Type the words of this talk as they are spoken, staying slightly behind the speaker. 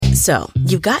So,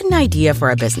 you've got an idea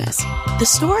for a business. The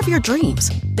store of your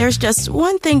dreams. There's just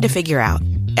one thing to figure out.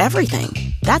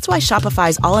 Everything. That's why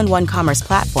Shopify's all-in-one commerce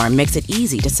platform makes it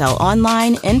easy to sell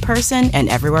online, in person, and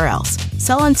everywhere else.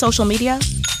 Sell on social media,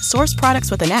 source products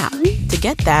with an app to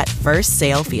get that first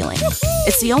sale feeling.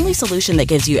 It's the only solution that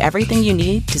gives you everything you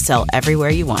need to sell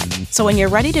everywhere you want. So when you're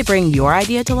ready to bring your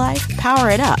idea to life, power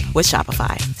it up with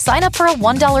Shopify. Sign up for a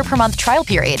 $1 per month trial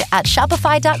period at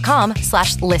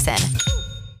shopify.com/listen.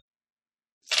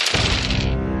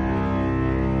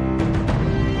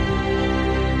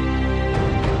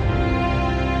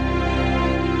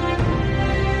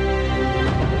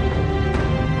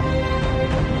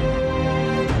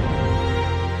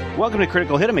 Welcome to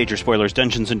Critical Hit, a Major Spoilers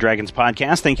Dungeons & Dragons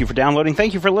podcast. Thank you for downloading.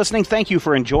 Thank you for listening. Thank you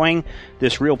for enjoying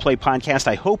this Real Play podcast.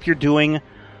 I hope you're doing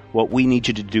what we need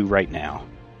you to do right now,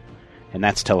 and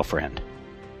that's tell a friend,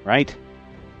 right?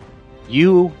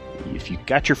 If you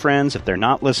got your friends, if they're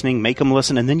not listening, make them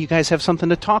listen, and then you guys have something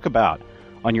to talk about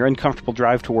on your uncomfortable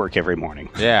drive to work every morning.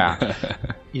 Yeah.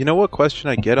 You know what question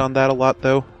I get on that a lot,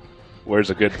 though? Where's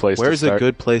a good place to start? Where's a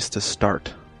good place to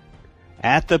start?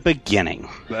 At the beginning.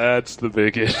 That's the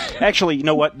biggest. Actually, you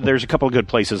know what? There's a couple of good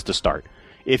places to start.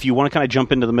 If you want to kind of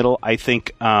jump into the middle, I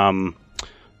think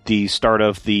the start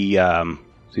of the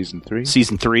Season 3?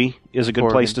 Season 3 is a good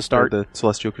place to start. The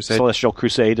Celestial Crusade. Celestial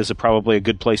Crusade is probably a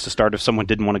good place to start if someone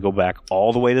didn't want to go back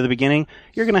all the way to the beginning.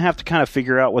 You're going to have to kind of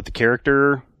figure out what the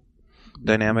character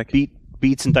dynamic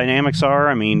beats and dynamics are.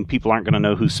 I mean, people aren't going to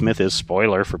know who Smith is.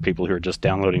 Spoiler for people who are just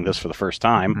downloading this for the first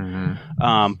time.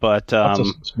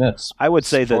 Mm-hmm. Smiths. I would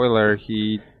say Spoiler,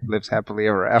 he lives happily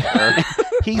ever after.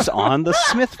 He's on the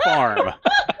Smith farm.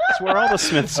 That's where all the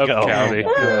Smiths go. County.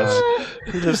 Yes.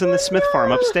 He lives in the Smith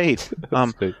farm upstate.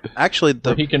 Actually,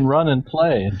 where he can run and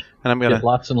play and I'm gonna get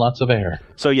lots and lots of air.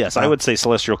 So yes, I would say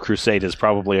Celestial Crusade is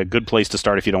probably a good place to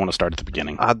start if you don't want to start at the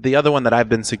beginning. The other one that I've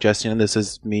been suggesting, and this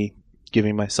is me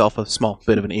giving myself a small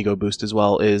bit of an ego boost as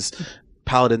well, is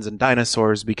Paladins and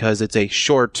Dinosaurs, because it's a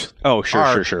short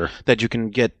sure that you can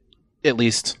get at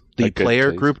least the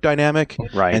player group dynamic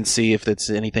and see if it's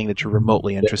anything that you're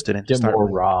remotely interested in. Get more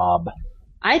Rob.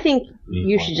 I think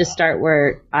you should just start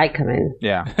where I come in.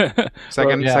 Yeah.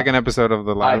 Second episode of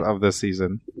of this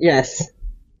season. Yes.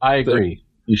 I agree.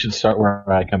 You should start where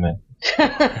I come in.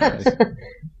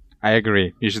 I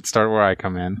agree. You should start where I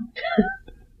come in.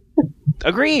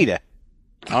 Agreed.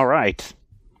 All right.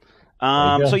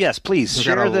 So yes, please We've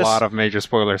share got a this. lot of Major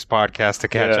Spoilers podcasts to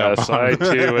catch up on. I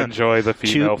too enjoy the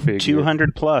female figure.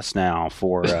 200 plus now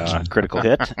for Critical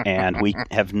Hit, and we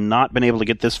have not been able to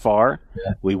get this far.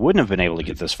 Yeah. We wouldn't have been able to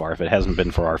get this far if it hasn't been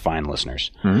for our fine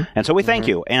listeners. Mm-hmm. And so we thank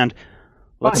you. And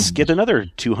let's get another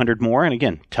 200 more. And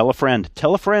again, tell a friend.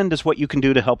 Tell a friend is what you can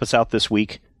do to help us out this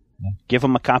week. Yeah. Give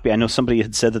them a copy. I know somebody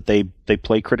had said that they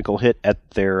play Critical Hit at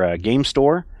their game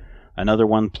store. Another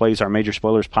one plays our Major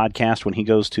Spoilers podcast when he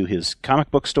goes to his comic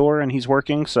book store and he's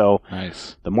working. So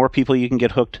nice. The more people you can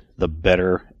get hooked, the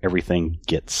better everything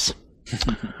gets.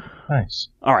 Nice.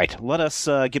 All right, let us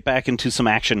get back into some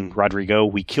action, Rodrigo.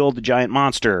 We killed the giant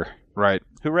monster. Right.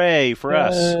 Hooray for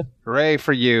us. Hooray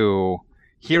for you.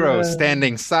 Heroes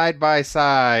standing side by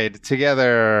side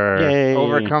together. Yay.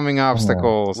 Overcoming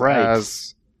obstacles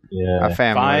as a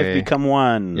family. 5 become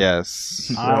 1. Yes.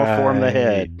 I'll form the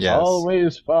head. Yes.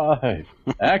 Always 5.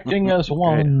 Acting as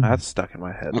one. That's stuck in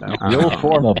my head now. You'll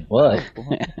form a butt.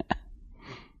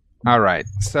 All right.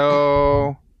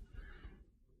 So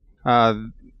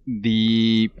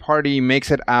the party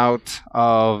makes it out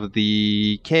of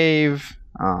the cave,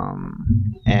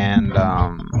 and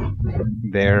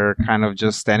they're kind of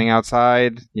just standing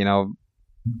outside. You know,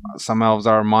 some elves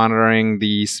are monitoring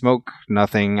the smoke.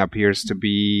 Nothing appears to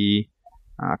be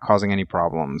causing any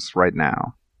problems right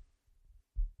now.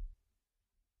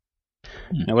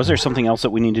 Now, was there something else that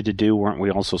we needed to do? Weren't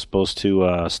we also supposed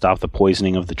to stop the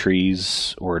poisoning of the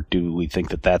trees? Or do we think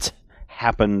that that's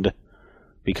happened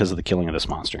because of the killing of this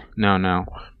monster? No.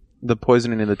 The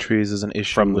poisoning of the trees is an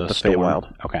issue from with the storm.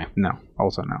 Feywild. Okay. No.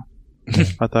 Also no.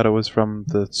 I thought it was from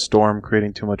the storm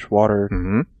creating too much water.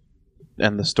 Mm-hmm.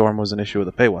 And the storm was an issue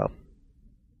with the Feywild.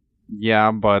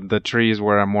 Yeah, but the trees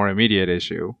were a more immediate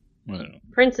issue.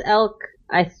 Prince Elk,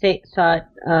 I thought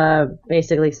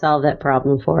basically solved that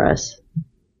problem for us.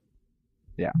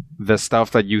 Yeah. The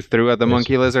stuff that you threw at the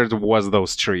monkey lizards was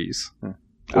those trees.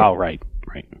 Oh, right.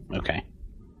 Okay.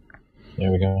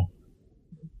 There we go.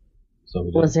 So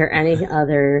was there any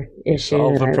other issue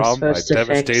Solve that the I was problem by supposed to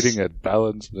devastating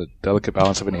fix? the delicate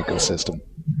balance of an ecosystem.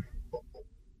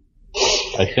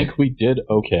 I think we did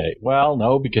okay. Well,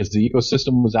 no, because the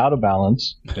ecosystem was out of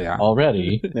balance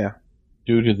already Yeah.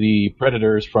 due to the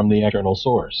predators from the external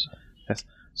source. Yes.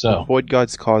 So, Void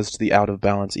Gods caused the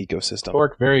out-of-balance ecosystem.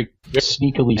 Torque very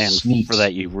sneakily And sneaks for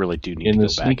that, you really do need in to the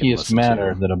go back and sneakiest listen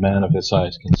manner to that a man of his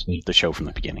size can sneak. the show from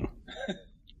the beginning.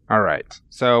 All right.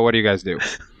 So what do you guys do?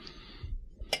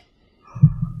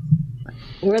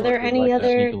 Were there Torque would any like to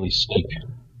other? sneakily sneak.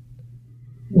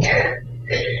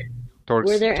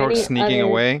 Torque's Were there any sneaking other-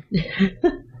 away.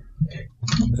 It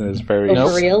is very Oh,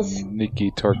 for reals?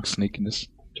 sneaky Torque sneakiness.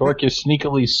 Torque is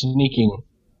sneakily sneaking.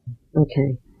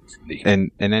 Okay.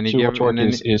 And any Sure, given Torque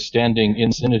is standing in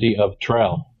vicinity of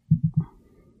Trell.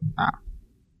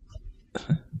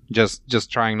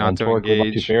 just trying not And to Torque would like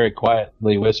engage. to very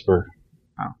quietly whisper.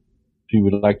 Oh. He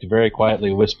would like to very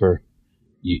quietly whisper,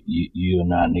 you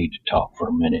and I need to talk for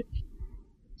a minute.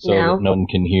 So Now? that no one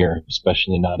can hear,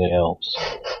 especially not elves.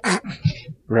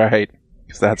 Right.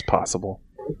 Because that's possible.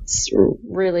 It's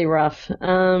really rough.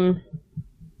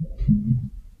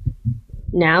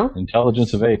 Now?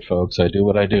 Intelligence of 8, folks. I do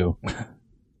what I do.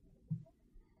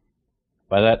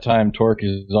 By that time, Torque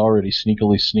is already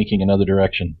sneakily sneaking another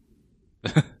direction.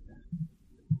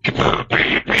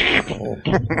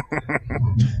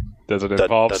 Does it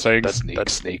involve saying sneak,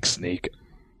 sneak, sneak?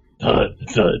 Thud,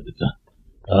 thud, thud.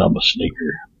 I'm a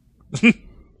sneaker.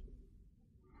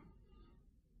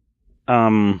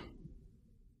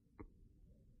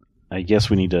 I guess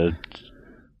we need to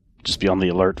just be on the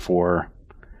alert for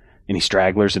any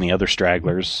stragglers, any other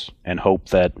stragglers, and hope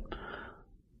that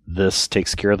this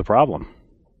takes care of the problem.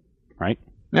 Right?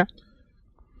 Yeah.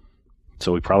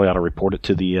 So we probably ought to report it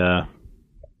to the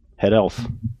head elf.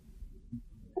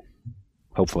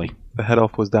 Hopefully. The head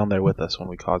elf was down there with us when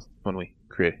we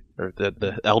created, or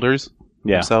the elders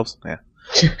themselves. Yeah.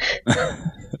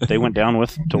 They went down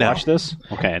to No. watch this?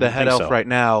 Okay. I The didn't head think elf so. right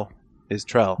now is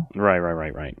Trell. Right.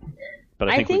 But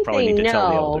I I think we think probably they need to tell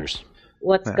the know. elders.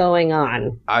 What's Yeah. going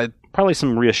on? Probably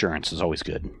some reassurance is always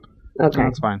good. Okay.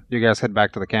 That's fine. You guys head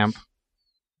back to the camp.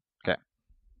 Okay.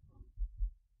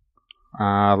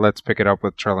 Let's pick it up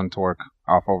with Trell and Torque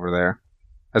off over there.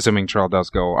 Assuming Trell does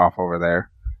go off over there.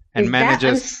 And Is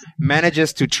that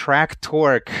manages to track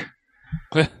Torque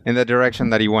in the direction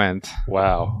that he went.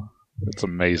 Wow. That's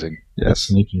amazing. Yes.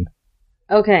 Sneaking.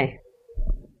 Okay.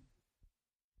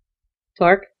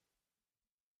 Torque,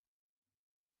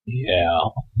 Yeah.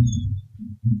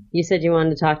 you said you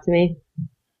wanted to talk to me?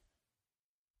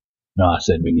 No, I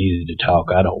said we needed to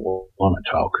talk. I don't want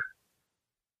to talk.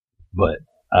 But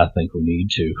I think we need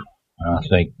to. I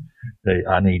think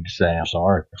I need to say I'm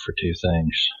sorry for two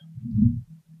things.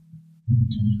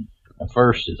 The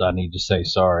first is I need to say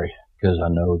sorry because I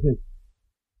know that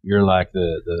you're like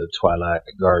the Twilight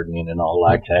Guardian and all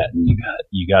like that, and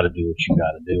you got to do what you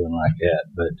got to do and like that.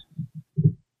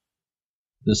 But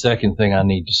the second thing I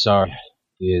need to sorry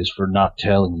is for not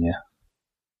telling you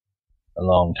a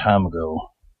long time ago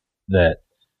that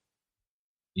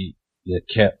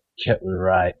Ket was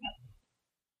right.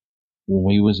 When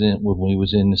we was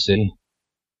in the city,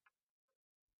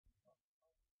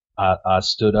 I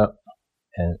stood up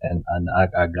and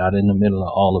I got in the middle of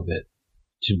all of it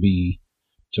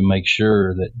to make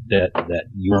sure that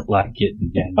you weren't like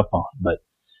getting ganged up on. But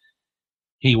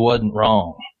he wasn't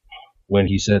wrong when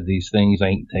he said these things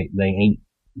ain't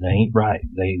right.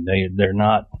 They're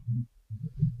not.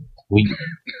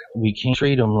 We can't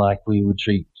treat them like we would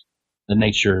treat the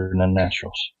nature and the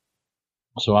naturals.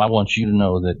 So I want you to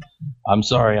know that I'm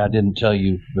sorry I didn't tell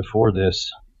you before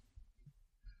this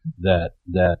that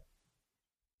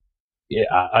yeah,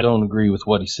 I don't agree with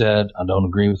what he said. I don't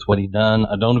agree with what he done.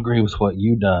 I don't agree with what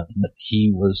you done. But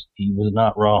he was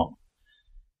not wrong.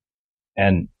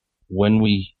 And when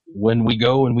we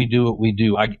go and we do what we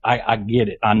do, I get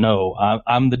it. I know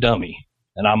I'm the dummy,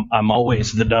 and I'm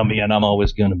always the dummy, and I'm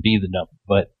always going to be the dummy.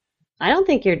 But I don't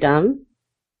think you're dumb.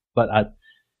 But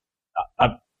I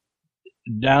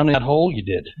down in that hole you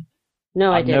did.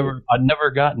 No, I didn't. I'd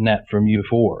never gotten that from you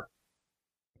before.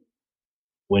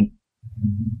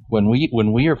 When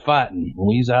we are fighting, when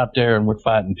we's out there and we're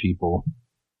fighting people,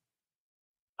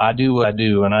 I do what I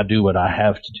do and I do what I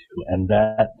have to do, and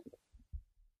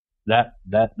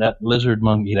that lizard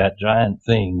monkey, that giant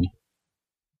thing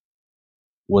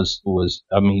was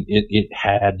I mean it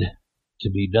had to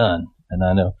be done, and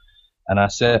I know, and I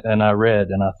said and I read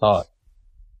and I thought.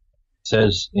 It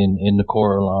says in the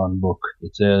Coralon book,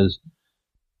 it says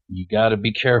you got to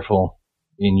be careful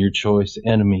in your choice of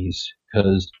enemies,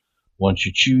 because once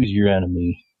you choose your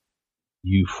enemy,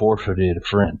 you forfeited a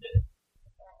friend.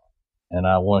 And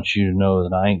I want you to know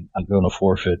that I ain't going to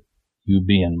forfeit you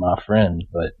being my friend,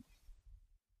 but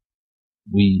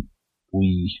we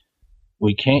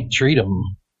can't treat them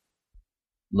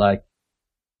like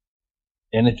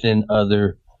anything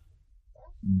other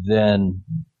than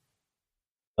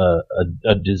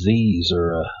a disease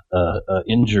or a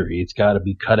injury. It's got to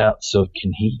be cut out so it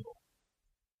can heal.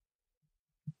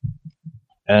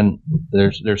 And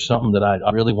there's something that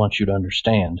I really want you to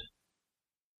understand.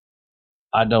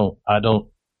 I don't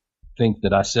think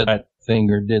that I said the right thing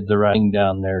or did the right thing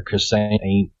down there, because saying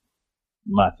ain't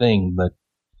my thing. But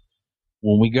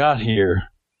when we got here,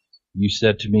 you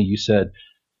said to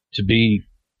be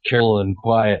careful and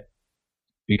quiet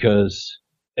because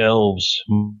elves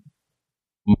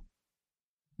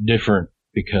different,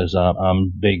 because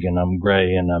I'm big and I'm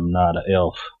gray and I'm not an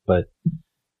elf. But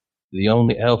the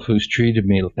only elf who's treated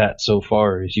me like that so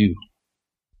far is you.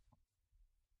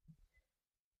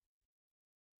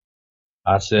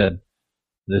 I said,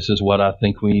 this is what I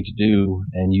think we need to do,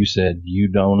 and you said, you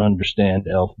don't understand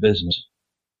elf business.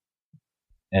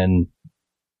 And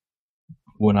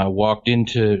when I walked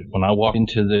into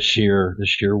the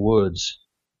sheer woods,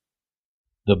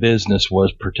 the business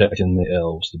was protecting the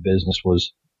elves. The business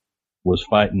was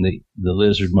fighting the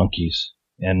lizard monkeys.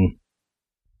 And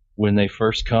when they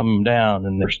first come down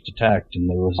and they first attacked and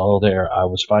they was all there, I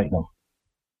was fighting them.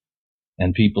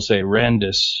 And people say,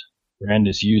 Randus,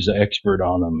 use an expert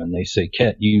on them. And they say,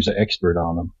 Ket, use an expert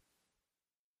on them.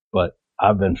 But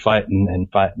I've been fighting and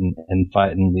fighting and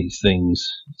fighting these things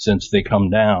since they come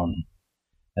down.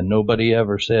 And nobody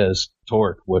ever says,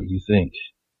 Torque, what do you think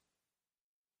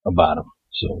about them?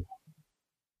 So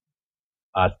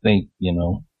I think,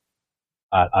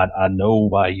 I know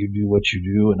why you do what you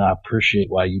do, and I appreciate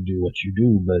why you do what you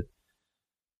do, but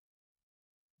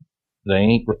they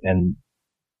ain't, and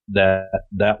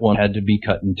that one had to be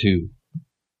cut in two.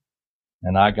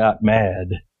 And I got mad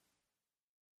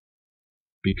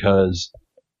because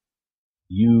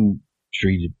you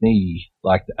treated me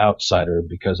like the outsider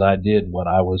because I did what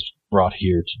I was brought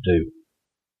here to do.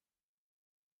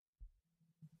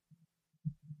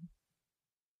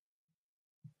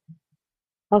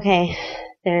 Okay,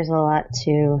 there's a lot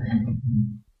to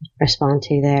respond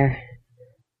to there.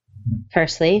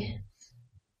 Firstly,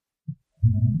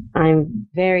 I'm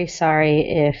very sorry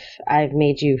if I've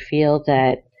made you feel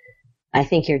that I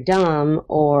think you're dumb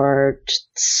or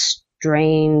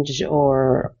strange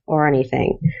or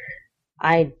anything.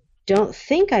 I don't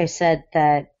think I said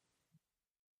that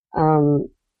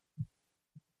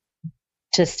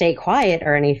to stay quiet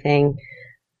or anything.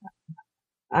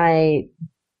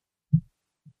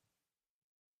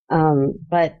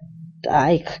 But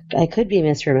I could be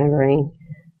misremembering.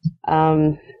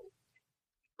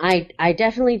 I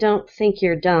definitely don't think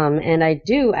you're dumb, and I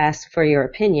do ask for your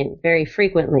opinion very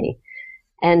frequently.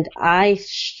 And I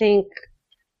think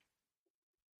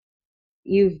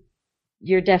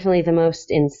you're definitely the most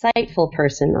insightful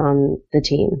person on the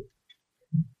team.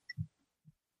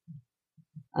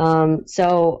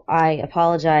 So I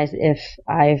apologize if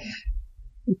I've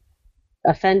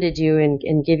offended you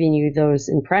and given you those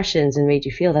impressions and made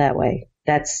you feel that way.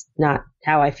 That's not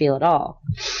how I feel at all.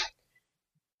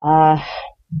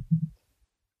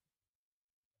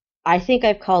 I think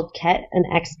I've called Ket an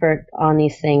expert on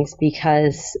these things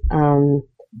because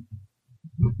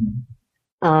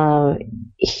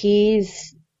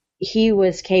he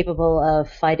was capable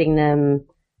of fighting them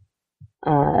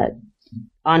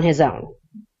on his own.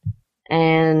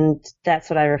 And that's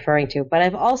what I'm referring to. But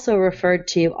I've also referred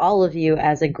to all of you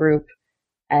as a group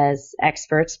as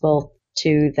experts, both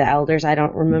to the elders. I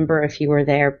don't remember if you were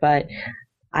there, but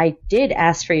I did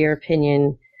ask for your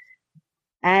opinion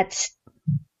at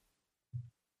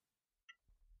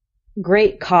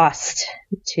great cost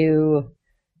to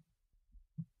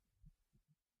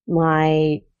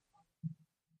my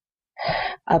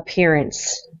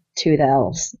appearance to the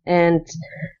elves. And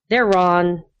they're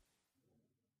wrong,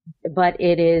 but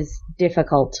it is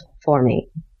difficult for me.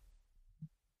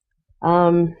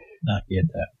 I get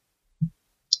that.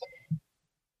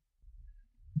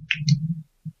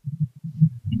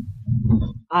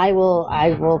 I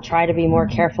will try to be more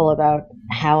careful about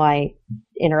how I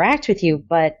interact with you,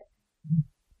 but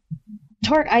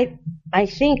Torque, I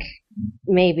think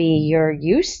maybe you're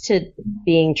used to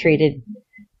being treated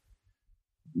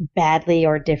badly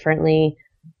or differently,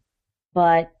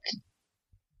 but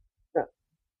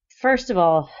first of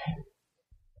all,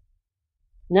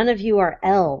 none of you are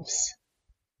elves.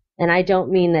 And I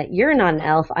don't mean that you're not an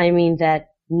elf. I mean that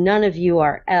none of you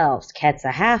are elves. Ket's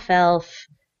a half-elf,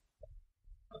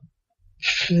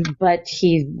 but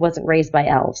he wasn't raised by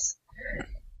elves.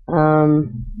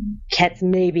 Ket's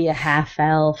maybe a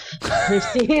half-elf.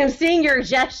 I'm seeing your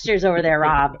gestures over there,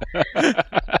 Rob.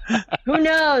 Who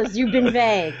knows? You've been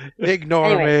vague.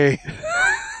 Ignore me.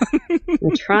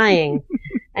 I'm trying.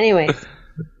 Anyways.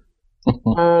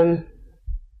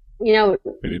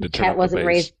 Ket wasn't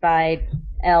raised by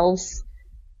elves.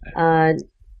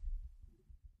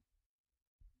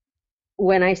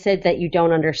 When I said that you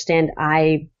don't understand,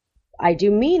 I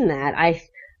do mean that.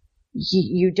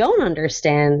 You don't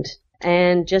understand.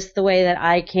 And just the way that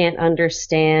I can't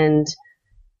understand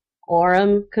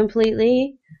Aurum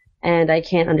completely, and I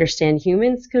can't understand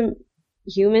humans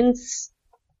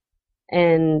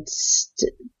and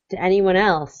anyone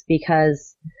else,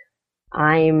 because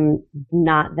I'm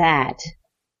not that.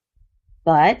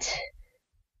 But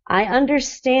I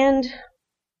understand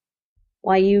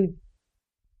why you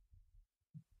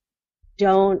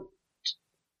don't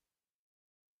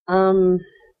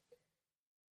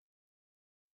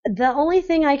the only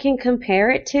thing I can compare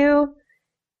it to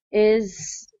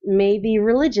is maybe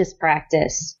religious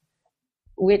practice,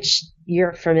 which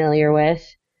you're familiar with.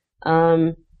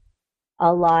 A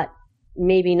lot,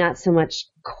 maybe not so much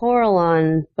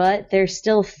Corellon, but there's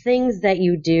still things that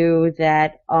you do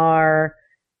that are,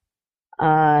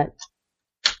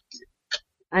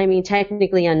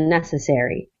 technically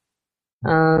unnecessary.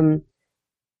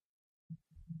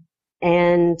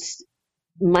 And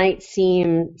might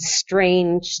seem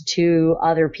strange to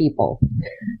other people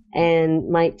and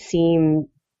might seem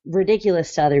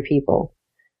ridiculous to other people.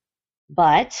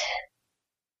 But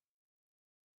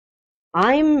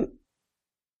I'm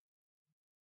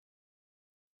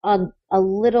a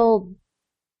little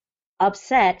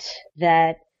upset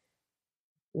that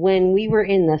when we were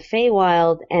in the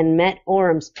Feywild and met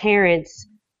Aurum's parents,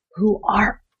 who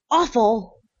are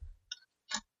awful.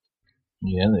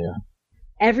 Yeah, they are.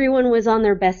 Everyone was on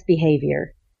their best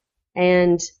behavior.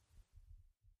 And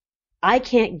I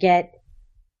can't get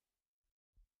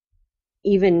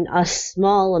even a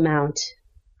small amount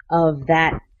of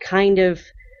that kind of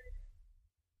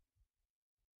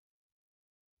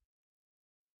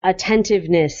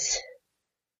attentiveness.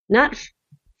 Not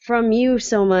from you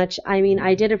so much. I mean,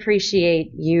 I did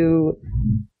appreciate you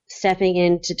stepping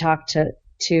in to talk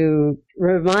to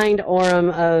remind Aurum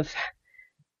of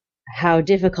how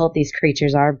difficult these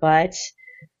creatures are, but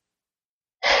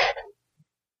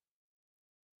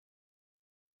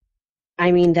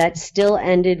I mean, that still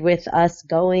ended with us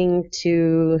going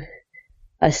to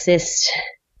assist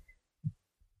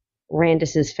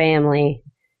Randus's family,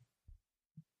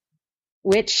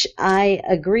 which I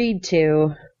agreed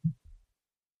to.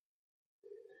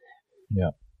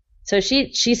 Yeah. So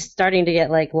she's starting to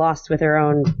get like lost with her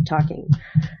own talking,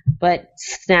 but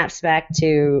snaps back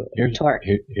to Torque.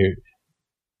 Here's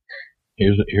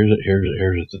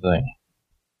the thing.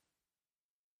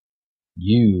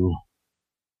 You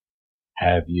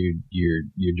have your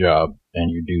job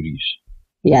and your duties.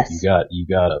 Yes. You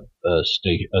got a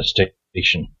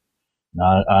station.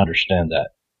 And I understand that.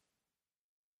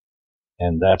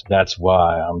 And that's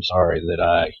why I'm sorry that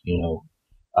I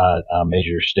made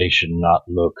your station not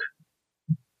look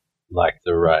like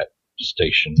the right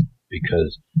station,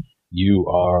 because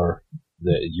you're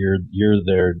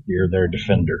their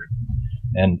defender.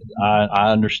 And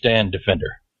I understand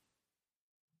defender.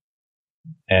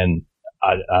 And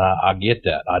I get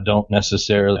that. I don't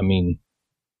necessarily,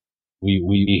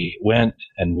 we went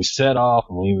and we set off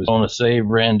and we was going to save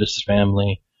Randus's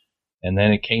family. And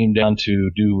then it came down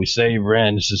to, do we save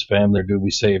Randus's family or do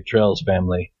we save Trell's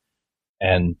family?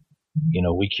 And,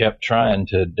 we kept trying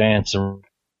to dance around.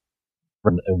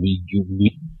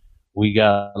 We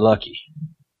got lucky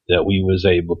that we was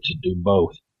able to do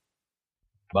both.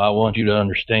 But I want you to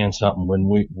understand something.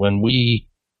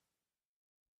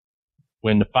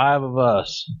 When the five of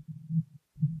us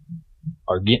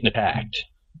are getting attacked,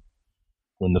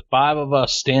 when the five of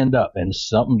us stand up and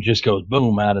something just goes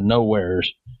boom out of nowhere,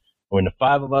 when the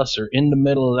five of us are in the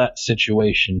middle of that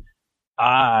situation,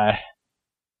 I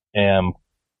am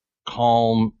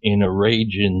calm in a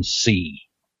raging sea,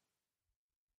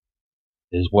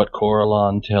 is what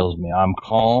Corellon tells me. I'm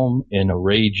calm in a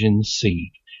raging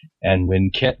sea. And when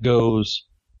Ket goes,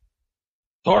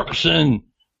 Thorkson,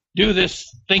 do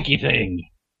this thinky thing,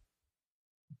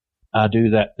 I do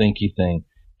that thinky thing.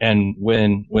 And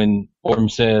when Aurum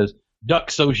says,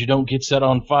 duck so you don't get set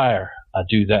on fire, I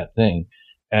do that thing.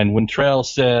 And when Trell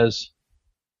says,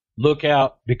 look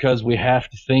out because we have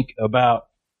to think about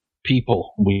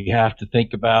people, we have to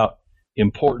think about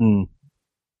important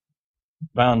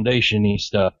foundation-y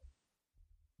stuff,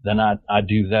 then I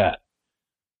do that.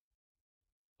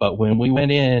 But when we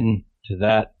went in to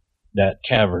that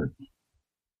cavern,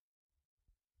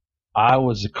 I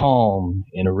was calm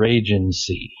in a raging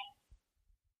sea.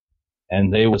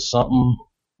 And there was something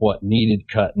what needed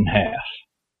cut in half.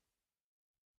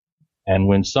 And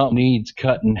when something needs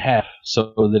cut in half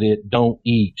so that it don't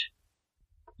eat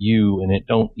you and it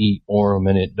don't eat Aurum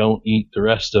and it don't eat the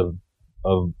rest of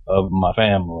of my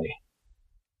family,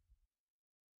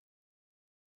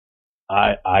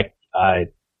 I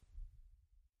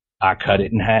cut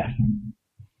it in half.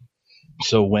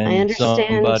 So when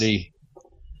somebody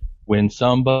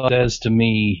says to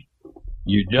me,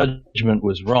 your judgment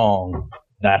was wrong,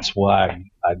 that's why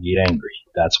I get angry.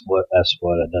 That's what I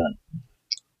done.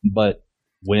 But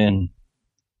when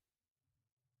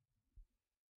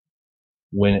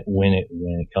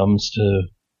it comes to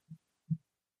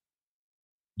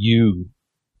you,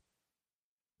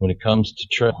 when it comes to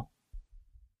Trell,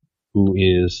 who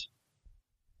is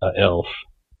an elf,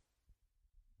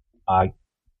 I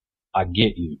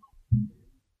get you.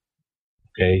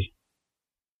 Okay?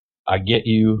 I get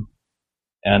you,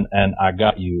 and I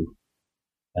got you,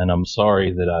 and I'm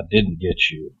sorry that I didn't get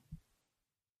you.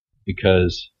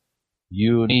 Because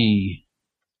you and me,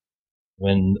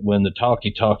 when the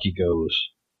talkie-talkie goes,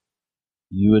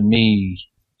 you and me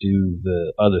do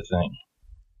the other thing.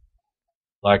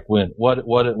 Like when, what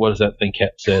is that thing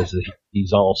Cat says? That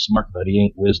he's all smart, but he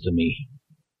ain't wisdom-y.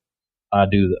 I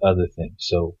do the other thing.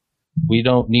 So we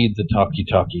don't need the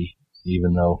talkie-talkie,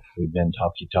 even though we've been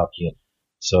talkie-talkieing.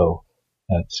 So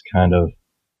that's kind of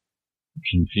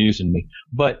confusing me.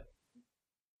 But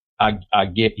I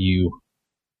get you,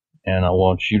 and I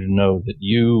want you to know that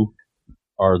you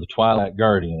are the Twilight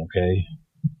Guardian, okay?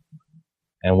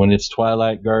 And when it's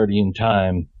Twilight Guardian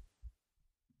time,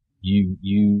 you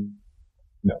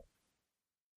know.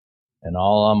 And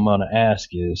all I'm gonna ask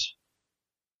is,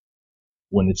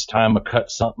 when it's time to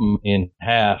cut something in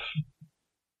half,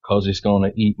 'cause it's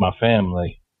gonna eat my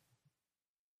family,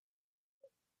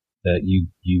 that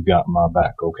you got my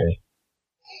back, okay?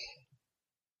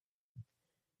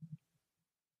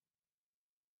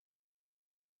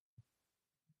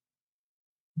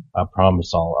 I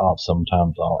promise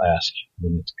sometimes I'll ask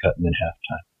when it's cutting in half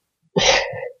time.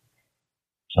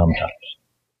 Sometimes.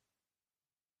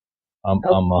 I'm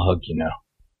gonna hug you now.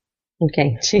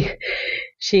 Okay.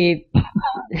 She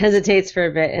hesitates for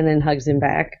a bit and then hugs him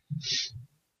back.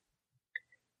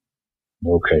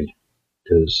 Okay.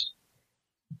 'Cause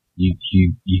you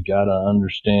gotta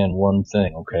understand one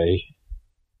thing, okay?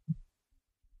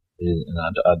 And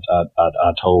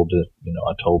I told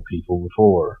people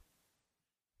before,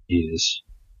 is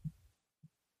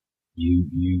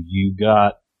you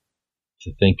got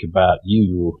to think about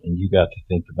you, and you got to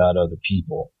think about other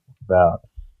people, about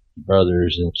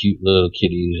brothers and cute little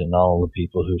kitties and all the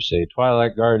people who say,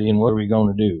 Twilight Guardian, what are we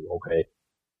going to do? Okay.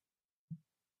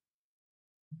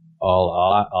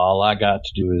 All I got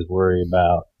to do is worry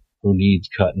about who needs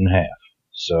cut in half.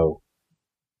 So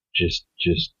just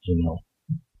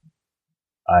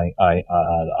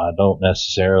I don't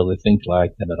necessarily think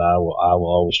like that, but I will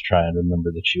always try and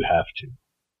remember that you have to.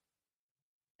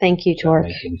 Thank you, Torque.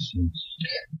 Does that make any sense?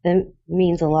 That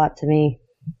means a lot to me.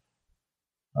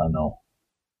 I know.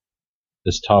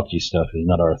 This talkie stuff is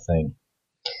not our thing.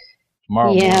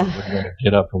 Tomorrow morning we're going to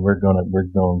get up and we're going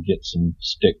to get some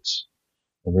sticks,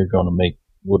 and we're going to make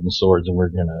wooden swords, and we're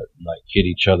going to hit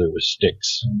each other with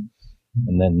sticks.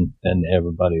 And then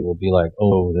everybody will be like,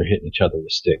 oh, they're hitting each other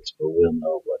with sticks, but we'll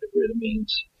know what it really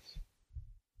means.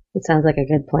 It sounds like a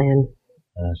good plan.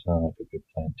 That sounds like a good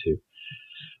plan, too.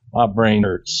 My brain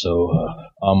hurts, so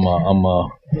I'm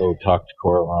go talk to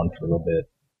Coralon for a little bit.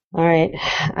 All right.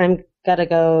 I'm got to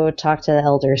go talk to the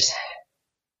elders.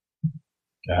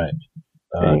 All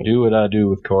right. Do what I do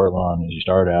with Coralon, is you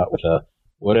start out with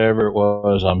whatever it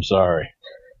was, I'm sorry.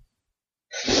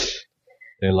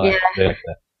 They like that.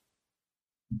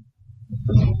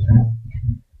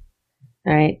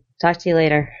 All right. Talk to you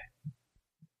later.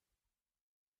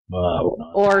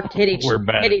 Or hit each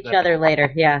other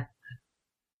later. Yeah.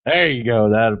 There you go.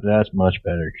 That's much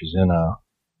better. 'Cause then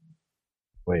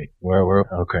wait. Where?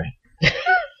 Okay.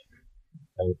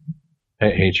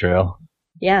 Hey, Trell.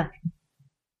 Yeah.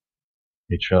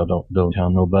 Hey, Trell. Don't tell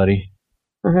nobody.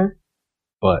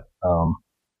 But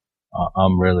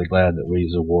I'm really glad that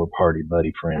we's a war party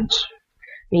buddy friends.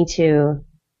 Me too.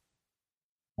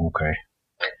 Okay.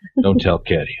 Don't tell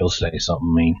Cat. He'll say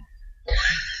something mean.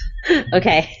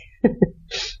 Okay.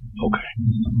 Okay.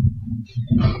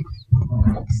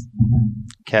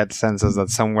 Cat senses that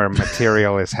somewhere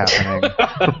material is happening.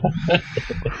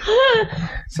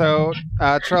 So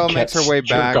Trell makes her way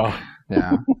back.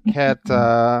 Yeah.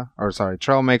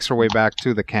 Trell makes her way back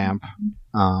to the camp.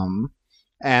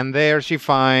 And there she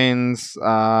finds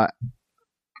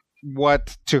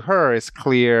what to her is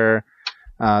clear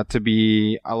to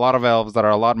be a lot of elves that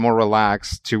are a lot more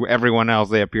relaxed. To everyone else,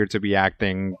 they appear to be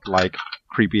acting like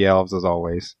creepy elves as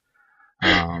always.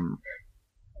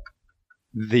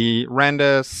 The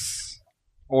Randus,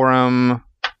 Orem,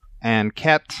 and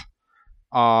Ket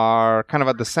are kind of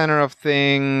at the center of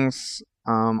things,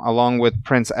 along with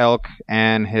Prince Elk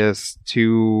and his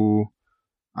two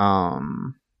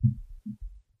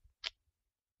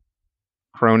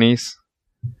cronies.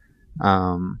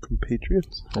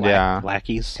 Compatriots?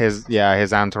 Lackeys?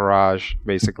 His entourage,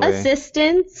 basically.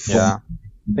 Assistants? Yeah.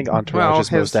 I think entourage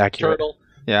is most accurate. Turtle.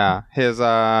 Yeah, his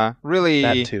really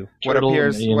That too. what Turtle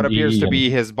appears to and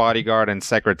be his bodyguard and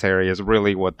secretary is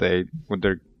really what they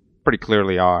pretty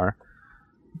clearly are.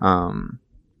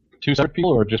 Two separate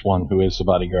people, or just one who is the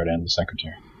bodyguard and the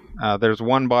secretary? There's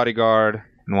one bodyguard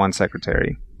and one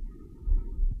secretary.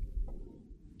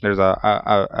 There's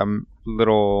a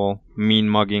little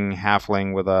mean-mugging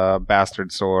halfling with a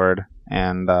bastard sword,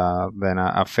 and then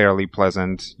a fairly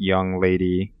pleasant young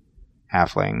lady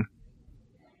halfling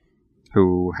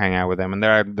who hang out with him. And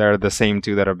they're the same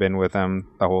two that have been with him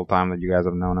the whole time that you guys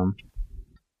have known him.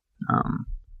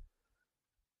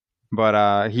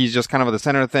 But he's just kind of at the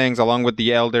center of things, along with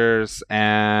the elders,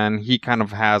 and he kind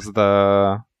of has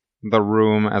the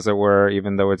room, as it were,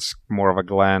 even though it's more of a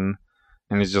glen.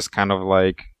 And he's just kind of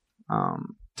like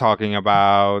talking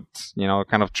about,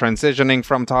 kind of transitioning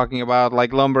from talking about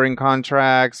like lumbering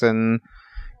contracts and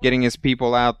getting his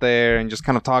people out there, and just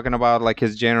kind of talking about like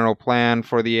his general plan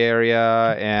for the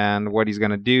area and what he's going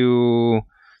to do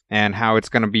and how it's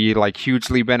going to be like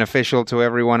hugely beneficial to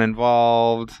everyone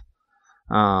involved.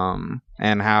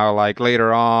 And how like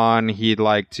later on he'd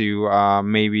like to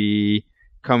maybe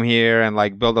come here and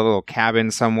like build a little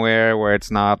cabin somewhere where it's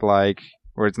not going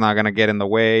to get in the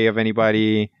way of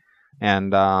anybody,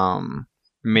 and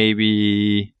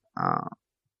maybe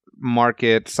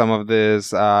market some of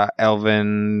this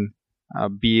elven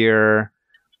beer,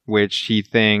 which he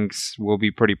thinks will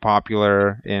be pretty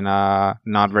popular in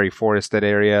not very forested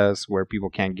areas where people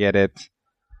can't get it.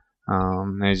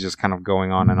 And he's just kind of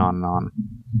going on and on and on.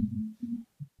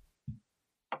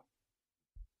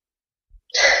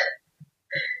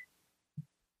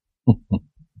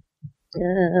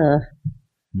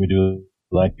 We do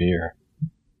like beer.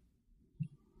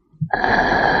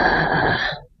 I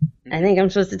think I'm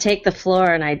supposed to take the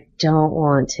floor, and I don't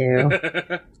want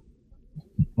to.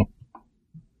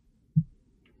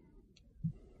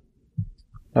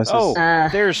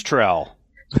 There's Trell.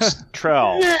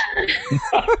 Trell.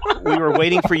 We were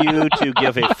waiting for you to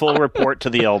give a full report to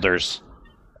the elders.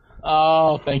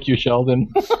 Oh, thank you, Sheldon.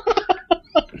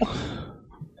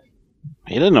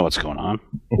 He doesn't know what's going on.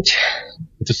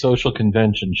 It's a social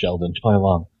convention, Sheldon. Play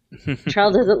along.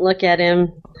 Trell doesn't look at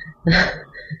him.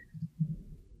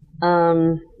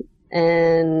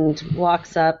 And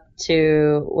walks up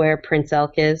to where Prince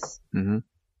Elk is. Mm-hmm.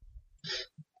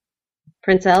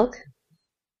 Prince Elk?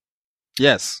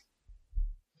 Yes.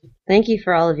 Thank you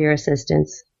for all of your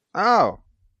assistance. Oh,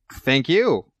 thank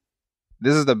you.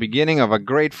 This is the beginning of a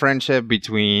great friendship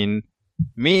between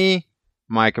me,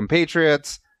 my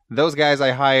compatriots, those guys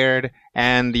I hired,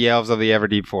 and the elves of the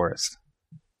Everdeep Forest.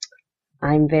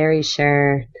 I'm very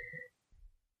sure.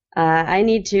 I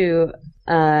need to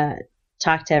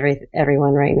talk to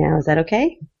everyone right now. Is that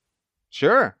okay?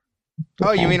 Sure. Okay.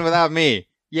 Oh, you mean without me?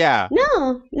 Yeah.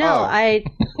 No. Oh.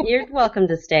 You're welcome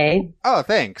to stay. Oh,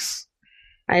 thanks.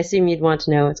 I assume you'd want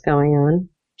to know what's going on.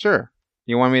 Sure.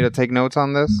 You want me to take notes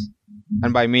on this?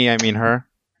 And by me, I mean her.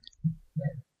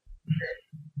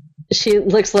 She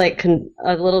looks like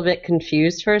a little bit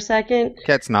confused for a second.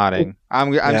 Ket's nodding.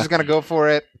 I'm just going to go for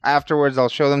it. Afterwards, I'll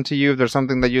show them to you. If there's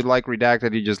something that you'd like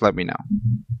redacted, you just let me know.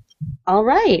 All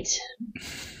right.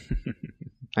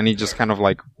 And he just kind of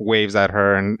like waves at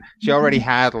her, and she already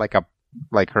had like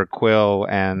her quill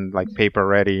and like paper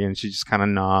ready, and she just kind of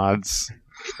nods.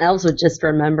 Elves would just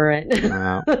remember it.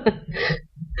 Yeah.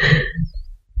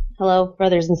 Hello,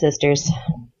 brothers and sisters.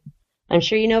 I'm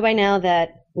sure you know by now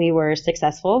that we were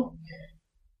successful.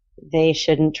 They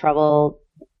shouldn't trouble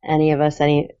any of us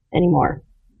anymore.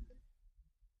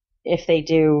 If they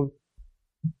do,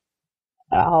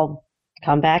 I'll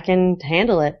come back and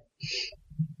handle it.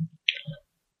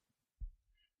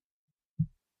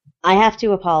 I have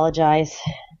to apologize.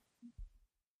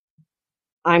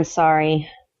 I'm sorry.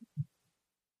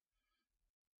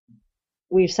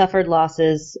 We've suffered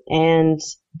losses and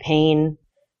pain,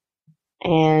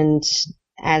 and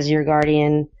as your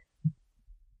guardian,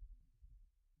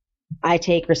 I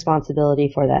take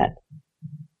responsibility for that.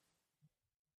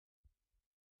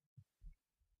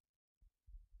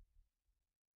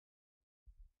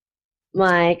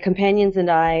 My companions and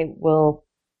I will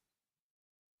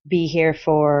be here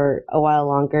for a while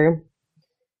longer.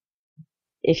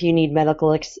 If you need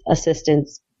medical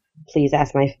assistance, please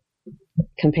ask my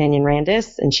companion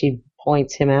Randus, and she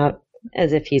points him out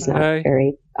as if he's not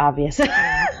very obvious.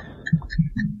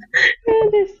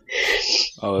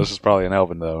 Oh, this is probably an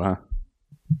Elven, though, huh?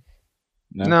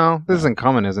 No, this isn't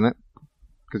common, isn't it?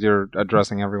 Because you're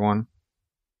addressing everyone.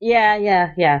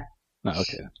 Yeah. Oh,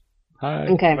 okay. Hi.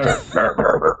 Okay.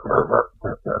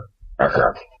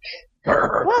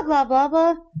 Blah, blah, blah,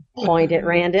 blah. Point at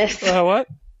Randus. What?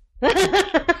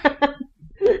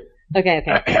 Okay.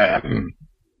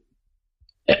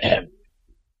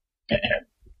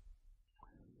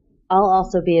 I'll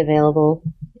also be available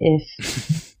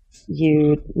if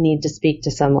you need to speak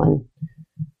to someone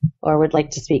or would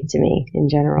like to speak to me in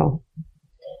general.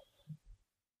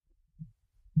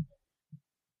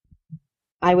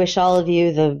 I wish all of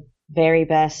you the very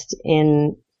best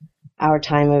in our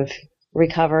time of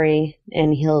recovery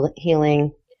and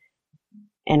healing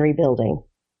and rebuilding.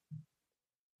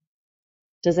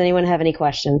 Does anyone have any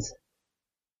questions?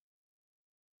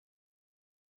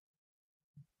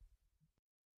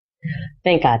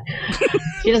 Thank God.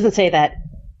 She doesn't say that.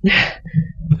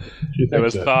 It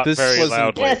was thought This very wasn't-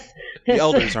 loudly. Yes. The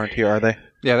elders aren't here, are they?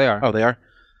 Yeah, they are. Oh, they are.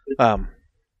 I'm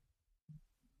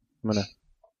gonna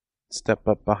step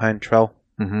up behind Trell,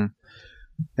 Mm-hmm.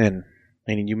 and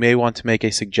you may want to make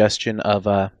a suggestion of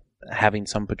having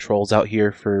some patrols out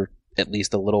here for at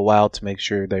least a little while to make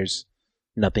sure there's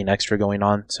nothing extra going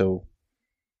on, so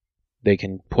they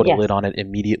can put a Yes. lid on it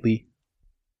immediately.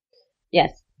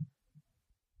 Yes.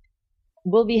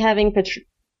 We'll be having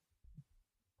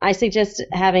I suggest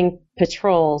having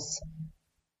patrols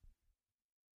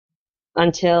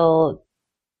until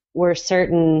we're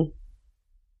certain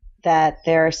that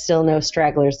there are still no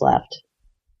stragglers left.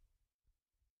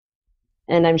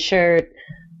 And I'm sure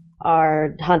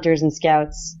our hunters and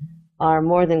scouts are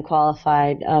more than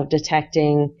qualified of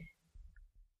detecting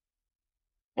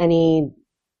any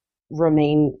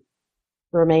remaining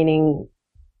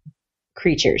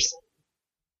creatures.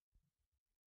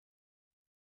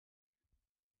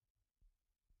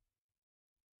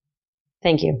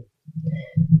 Thank you.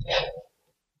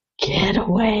 Get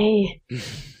away.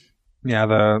 Yeah,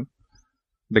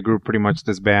 the group pretty much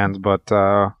disbands, but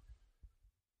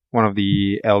one of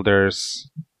the elders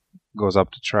goes up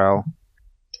to Trell.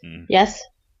 Yes?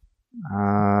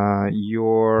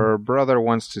 Your brother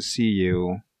wants to see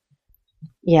you,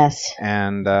 Yes.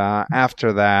 and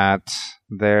after that,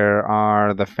 there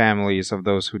are the families of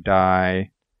those who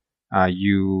die.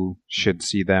 You should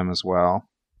see them as well.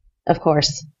 Of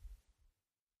course.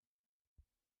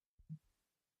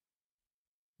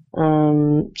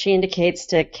 She indicates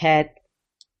to Ket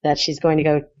that she's going to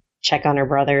go check on her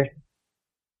brother.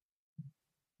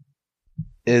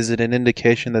 Is it an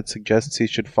indication that suggests he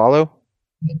should follow?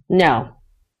 No.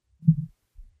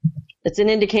 It's an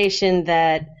indication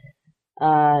that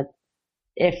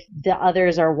if the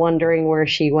others are wondering where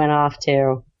she went off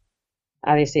to,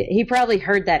 obviously, he probably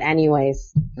heard that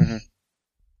anyways. Mhm.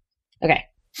 Okay.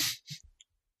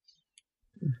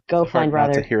 Go find Hard not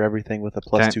brother. to hear everything with a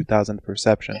plus Okay. 2,000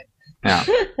 perception. Yeah,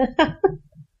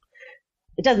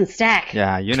 It doesn't stack.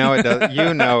 yeah, you know it does.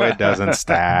 You know it doesn't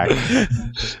stack.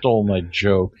 Stole my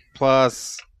joke.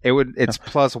 Plus, it's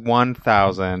plus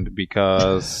 1,000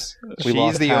 because We she's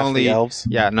lost the half only. the elves.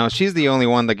 Yeah, no, she's the only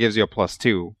one that gives you a plus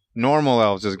 2. Normal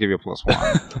elves just give you a plus 1.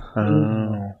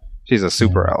 Oh. She's a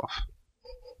super elf.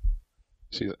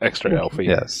 She's extra elfy.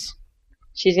 Yes.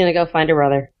 She's going to go find her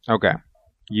brother. Okay.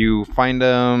 You find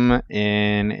him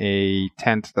in a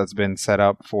tent that's been set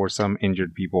up for some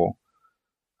injured people.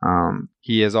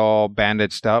 He is all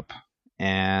bandaged up,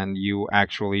 and you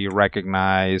actually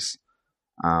recognize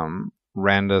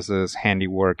Randus's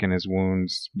handiwork in his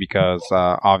wounds because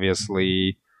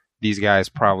obviously these guys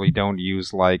probably don't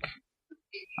use like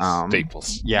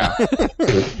Staples. Yeah.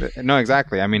 No,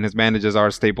 exactly. I mean, his bandages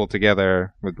are stapled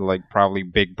together with like probably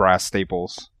big brass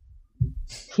staples.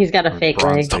 He's got a fake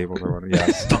Bronze leg. staples or whatever.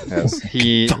 Yes. Yes.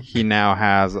 He now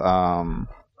has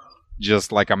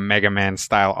just like a Mega Man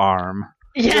style arm.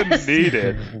 Yes. Need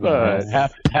it, but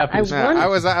Happy. I Yeah, wonder-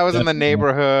 I was in the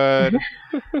neighborhood.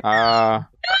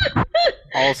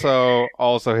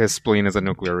 Also his spleen is a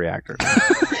nuclear reactor.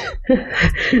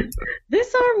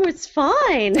 This arm was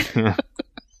fine.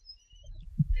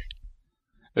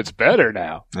 it's better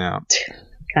now. Yeah.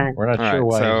 God. We're not All sure right,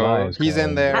 why his so eyes he's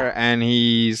in glowing. there and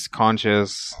he's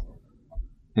conscious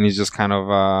and he's just kind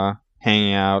of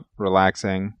hanging out,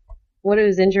 relaxing. What do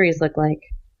his injuries look like?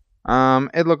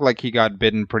 It looked like he got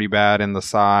bitten pretty bad in the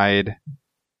side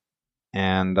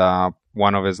and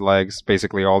one of his legs,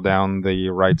 basically all down the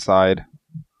right side.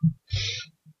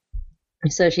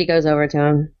 So she goes over to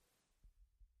him.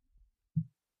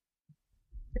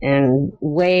 And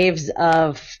waves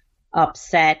of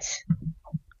upset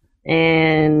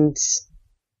and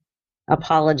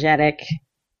apologetic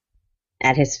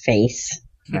at his face.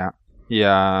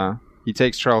 Yeah. He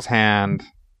takes Trell's hand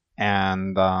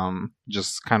and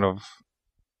just kind of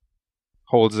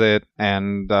holds it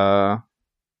and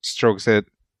strokes it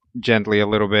gently a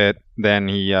little bit. Then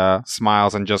he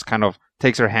smiles and just kind of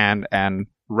takes her hand and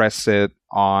rests it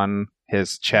on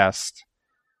his chest,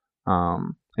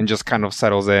 and just kind of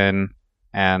settles in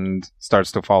and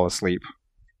starts to fall asleep.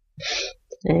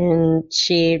 And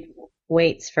she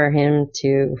waits for him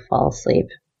to fall asleep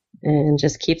and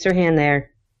just keeps her hand there.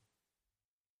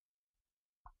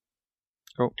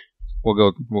 Cool.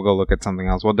 We'll go look at something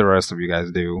else. What the rest of you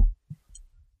guys do?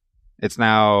 It's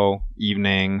now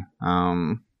evening.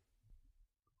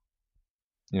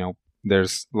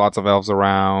 There's lots of elves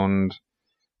around.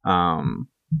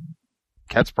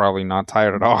 Ket's probably not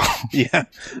tired at all. Yeah.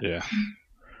 Yeah.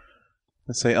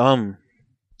 Let's say, I'm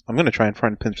gonna try and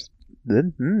find Prince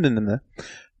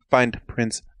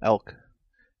Elk.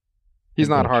 He's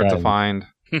not hard to find.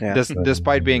 Yeah.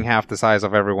 Despite being half the size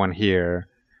of everyone here,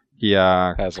 he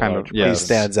Has kind of He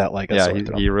stands out like a yeah, sore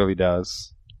thumb. he really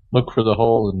does. Look for the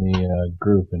hole in the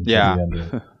group and put it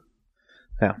under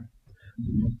it.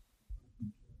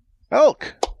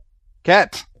 Elk!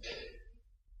 Ket,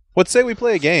 What say we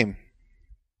play a game?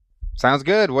 sounds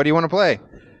good. What do you want to play?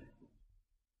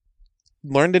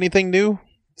 Learned anything new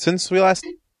since we last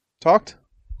talked?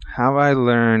 Have I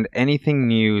learned anything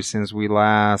new since we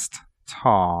last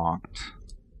talked?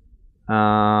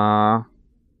 Well,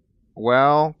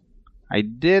 I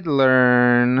did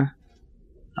learn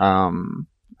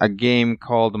a game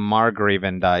called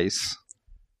Margraven Dice.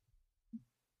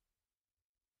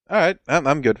 Alright,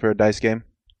 I'm good for a dice game.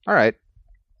 All right.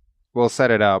 We'll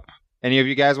set it up. Any of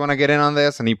you guys want to get in on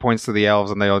this? And he points to the elves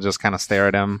and they'll just kind of stare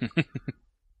at him.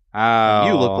 Oh.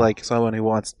 You look like someone who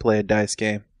wants to play a dice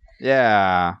game.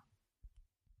 Yeah.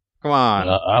 Come on.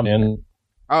 I'm in.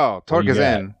 Oh, Torque you is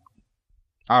got? in.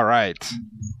 All right.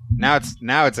 Now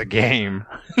it's a game.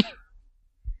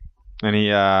 And he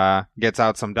gets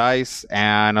out some dice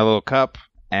and a little cup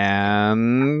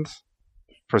and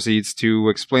proceeds to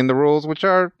explain the rules, which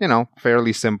are,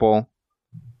 fairly simple.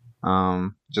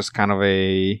 Just kind of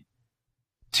a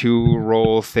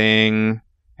 2-roll thing,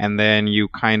 and then you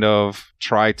kind of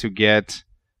try to get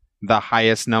the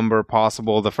highest number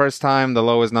possible the first time, the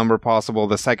lowest number possible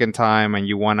the second time, and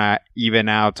you want to even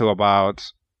out to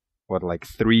about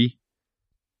 3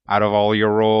 out of all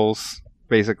your rolls,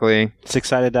 basically.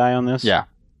 6-sided die on this? Yeah,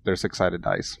 they're 6-sided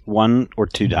dice. 1 or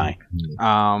 2 die?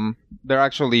 They're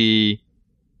actually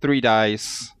 3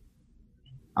 dice,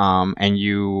 and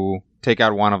you take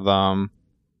out one of them,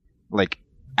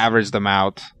 average them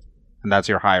out, and that's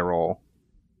your high roll.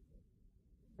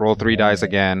 Roll 3 dice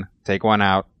again, take one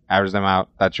out, average them out,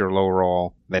 that's your low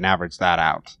roll, then average that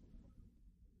out.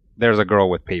 There's a girl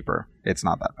with paper. It's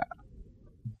not that bad.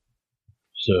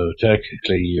 So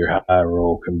technically, your high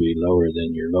roll can be lower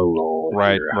than your low roll.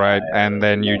 Right. And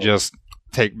then you just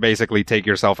take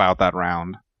yourself out that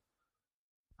round.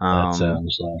 That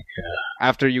sounds like...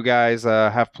 After you guys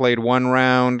have played one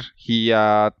round, he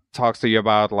talks to you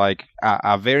about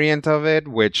a variant of it,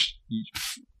 which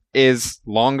is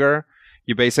longer.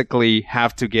 You basically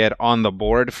have to get on the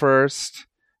board first,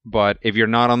 but if you're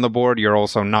not on the board, you're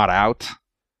also not out.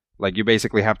 You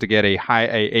basically have to get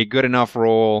a good enough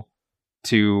roll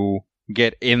to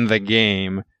get in the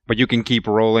game, but you can keep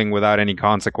rolling without any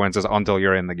consequences until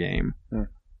you're in the game.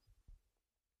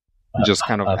 Just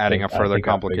kind of adding a further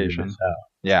complication.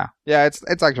 Yeah,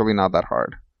 it's actually not that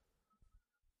hard.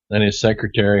 Then his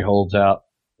secretary holds out,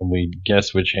 and we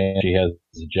guess which hand she has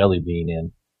the jelly bean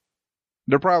in.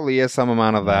 There probably is some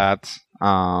amount of that.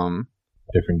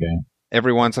 Different game.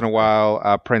 Every once in a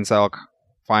while, Prince Elk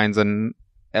finds an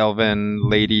elven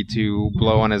lady to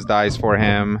blow on his dice for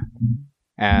him,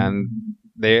 and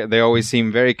they always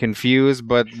seem very confused,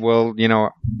 but will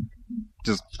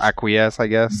just acquiesce, I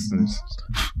guess.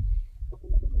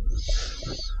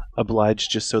 Obliged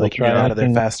just so they can get out of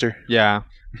there faster. Yeah.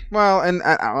 Well, and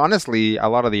honestly, a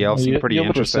lot of the elves seem pretty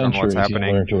interested in what's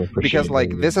happening. Because,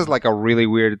 this is a really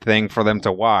weird thing for them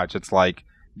to watch. It's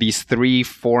these 3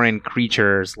 foreign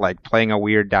creatures, playing a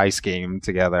weird dice game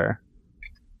together.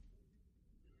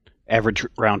 Average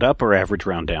round up or average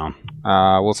round down?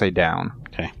 We'll say down.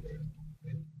 Okay.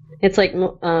 It's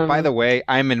By the way,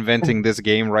 I'm inventing this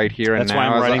game right here and That's now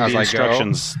why I'm writing as the I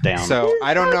instructions go. down. So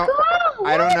I don't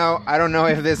know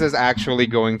if this is actually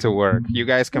going to work. You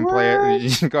guys can play. You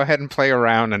can go ahead and play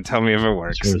around and tell me if it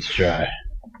works. Let's try.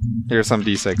 Here's some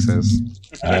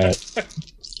d6s. Alright.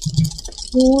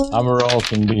 I'm gonna roll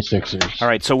some d6s. All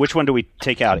right, so which one do we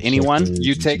take out? Anyone?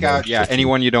 You take out,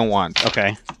 anyone you don't want.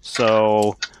 Okay,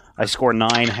 so I score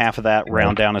 9. Half of that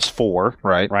round down is 4.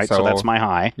 Right. Right. So that's my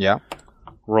high. Yeah.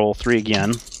 Roll 3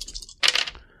 again.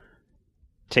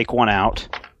 Take 1 out.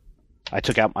 I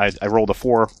took out. I rolled a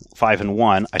 4, 5, and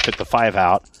 1. I took the 5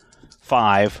 out.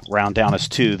 5 round down is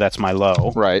 2. That's my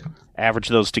low. Right. Average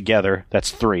those together.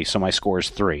 That's 3. So my score is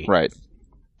 3. Right.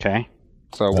 Okay.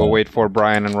 So we'll wait for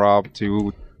Brian and Rob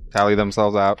to tally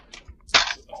themselves out.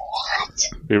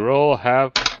 We roll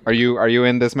half. Are you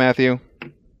in this, Matthew?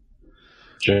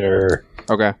 Sure.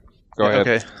 Okay. Go ahead.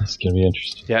 Okay. It's going to be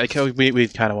interesting. Yeah, okay, we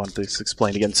kind of want this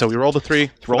explained again. So we roll the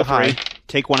 3. Roll the 3. high.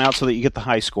 Take 1 out so that you get the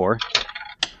high score.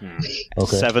 Okay.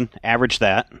 7. Average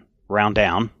that. Round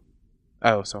down.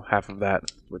 Oh, so half of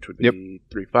that, which would be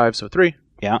 3, 5, so 3.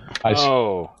 Yeah.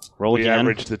 Oh. Roll we again.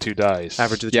 average the 2 dice.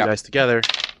 Average the 2 dice together.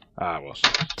 Well.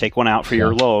 Take 1 out for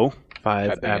your low. 5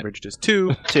 God dang it. averaged is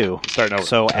 2. 2. Starting over.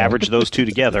 So average those 2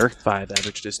 together. 5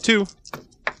 averaged is 2.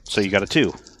 So you got a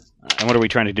 2. And what are we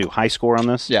trying to do? High score on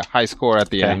this? Yeah, high score at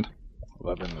the Okay. end.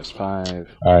 11 is 5.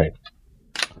 All right.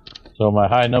 So my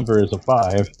high number is a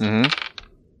 5, Mm-hmm.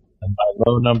 and my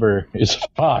low number is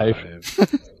 5.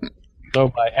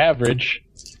 So my average,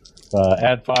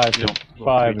 add 5 to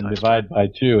 5 and divide by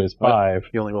 2 is 5.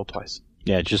 You only roll twice.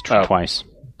 Yeah, just twice.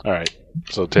 All right.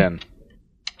 So 10.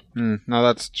 No,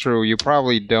 that's true. You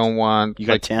probably don't want... You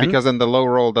got 10? Because then the low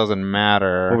roll doesn't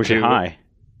matter. What was your Two. high?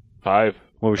 5.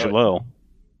 What was your low?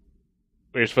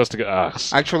 We're supposed to go.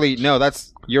 Actually, no,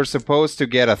 that's... You're supposed to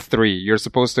get a 3. You're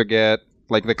supposed to get...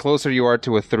 Like, the closer you are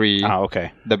to a 3, Oh,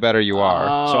 okay. the better you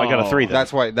are. So I got a 3 then.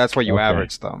 That's why you Okay.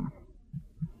 average them.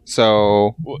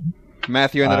 So...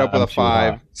 Matthew ended up with I'm a too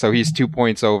 5, high. so he's 2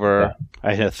 points over.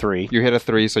 I hit a 3. You hit a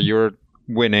 3, so you're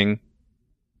winning.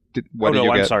 What did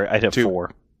you I'm get? sorry. I hit a 2.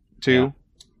 4. 2?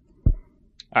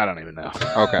 I don't even know.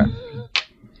 Okay.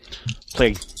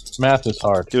 Play. Math is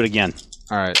hard. Do it again.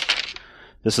 All right.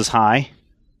 This is high.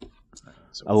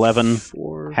 So 11.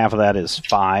 4. Half of that is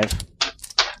 5.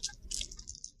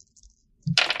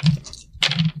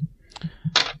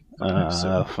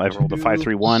 I rolled a 5,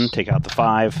 3, 1. Take out the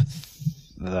 5.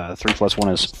 The 3 plus 1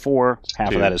 is 4. Half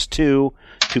 2. of that is 2.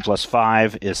 2 plus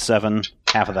 5 is 7.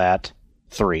 Half of that,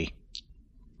 3.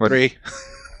 3.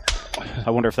 I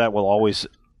wonder if that will always...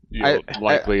 You're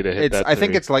likely to hit that. I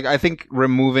think 3. I think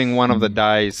removing one of the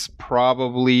dice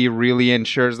probably really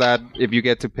ensures that if you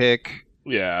get to pick.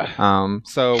 Yeah.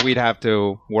 So we'd have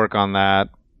to work on that.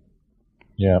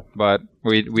 Yeah. But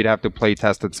we'd have to play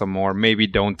test it some more. Maybe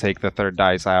don't take the third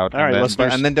dice out. All right,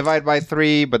 listeners. and then divide by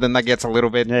 3. But then that gets a little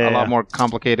bit a lot more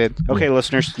complicated. Okay,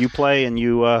 listeners, you play and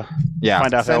you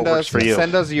find out how it works for you.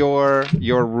 Send us your rule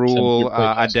your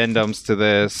playtest. addendums to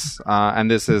this.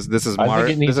 And this is I think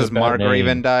it needs a better Margraven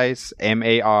name. dice.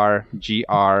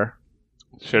 MARGR.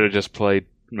 Should have just played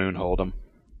Moon Hold'em.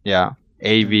 Yeah.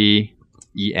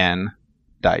 AVEN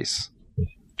dice.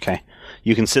 Okay.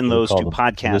 You can send those to call them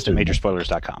podcast at wizard.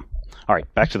 majorspoilers.com. All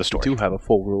right, back to the story. Do have a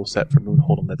full rule set for Moon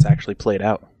Hold'em that's actually played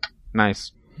out.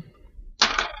 Nice.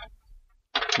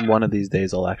 One of these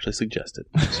days I'll actually suggest it.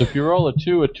 So if you roll a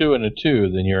 2, and a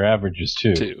 2, then your average is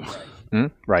 2.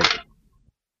 2. Right.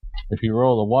 If you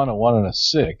roll a 1, and a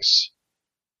 6,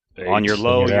 On your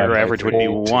low, your your average average would be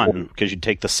would be 1, because you'd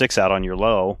take the 6 out on your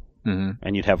low, Mm-hmm.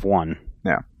 and you'd have 1.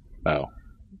 Oh.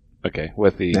 Okay.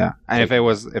 With the. Yeah. And if it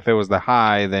was the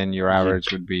high, then your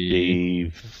average would be The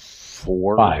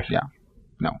 4? 5. Yeah.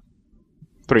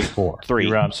 4. 3.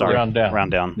 You round, Sorry. round down. Round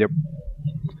down. Yep.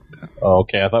 Oh,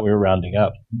 okay. I thought we were rounding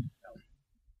up.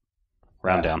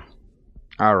 Round down.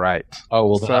 All right. Oh,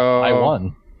 well, then So- I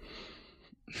won.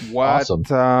 What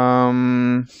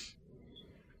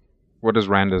what does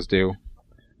Randus do?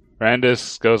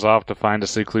 Randus goes off to find a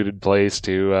secluded place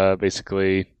to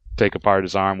basically take apart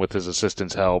his arm with his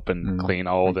assistant's help and clean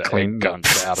all the Clean egg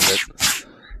guns out of it.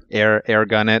 Air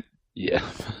gun it. Yeah.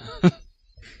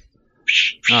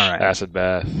 All right. Acid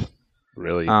bath.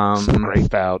 Really Um,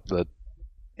 scrape out the.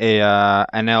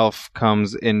 An elf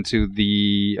comes into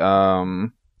the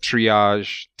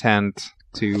triage tent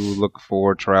to look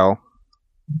for Trell.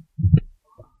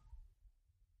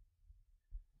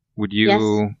 Would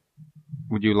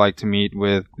you like to meet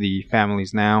with the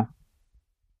families now?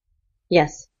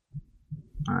 Yes.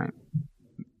 All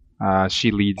right.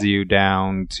 She leads you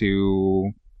down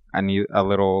to a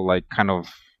little, like, kind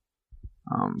of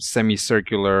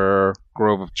semicircular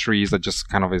grove of trees that just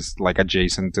kind of is like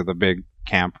adjacent to the big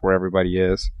camp where everybody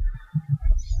is.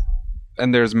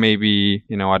 And there's maybe,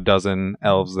 a dozen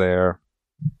elves there,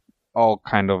 all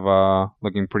kind of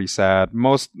looking pretty sad.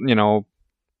 Most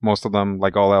of them,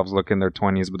 like all elves, look in their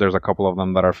 20s, but there's a couple of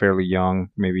them that are fairly young,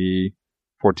 maybe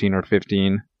 14 or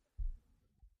 15.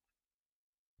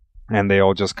 And they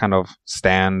all just kind of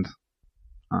stand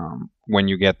when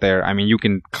you get there. I mean, you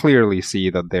can clearly see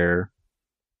that they're,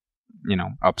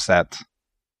 upset.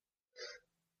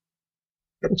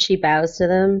 She bows to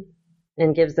them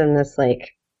and gives them this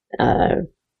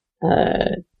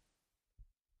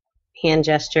hand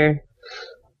gesture.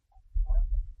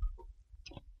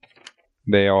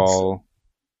 They all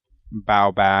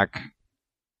bow back,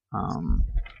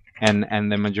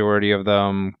 and the majority of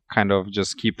them kind of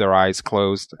just keep their eyes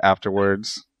closed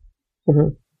afterwards. Mm-hmm.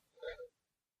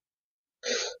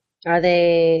 Are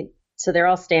they? So they're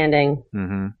all standing.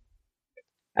 Mm-hmm.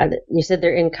 You said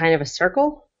they're in kind of a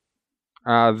circle?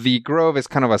 The grove is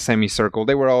kind of a semicircle.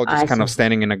 They were all just kind of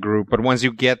standing in a group, but once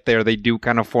you get there, they do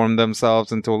kind of form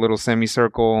themselves into a little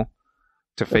semicircle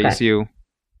to face you.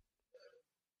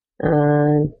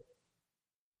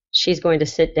 She's going to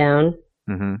sit down.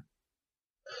 Mm-hmm.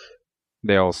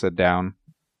 They all sit down.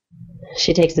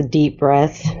 She takes a deep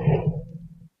breath.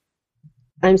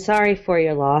 I'm sorry for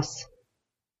your loss.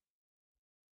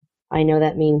 I know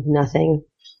that means nothing.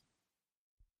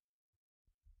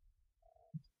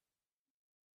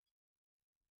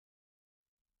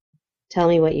 Tell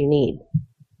me what you need.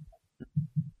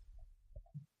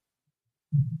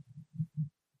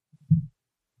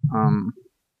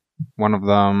 One of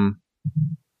them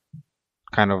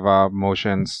kind of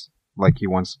motions like he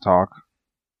wants to talk.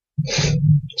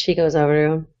 She goes over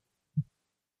to him.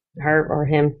 Her or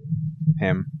him?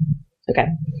 Him. Okay.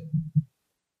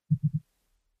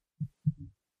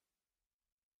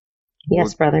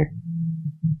 Yes, brother.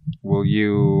 Will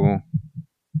you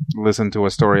listen to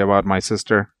a story about my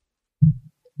sister?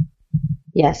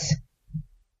 Yes.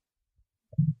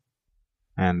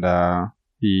 And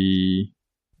he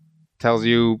tells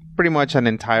you pretty much an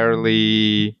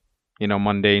entirely,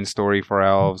 mundane story for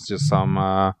elves. Just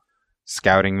some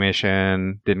scouting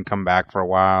mission, didn't come back for a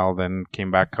while, then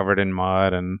came back covered in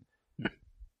mud, and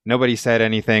nobody said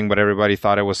anything, but everybody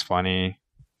thought it was funny.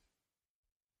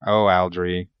 Oh,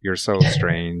 Aldry, you're so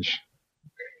strange.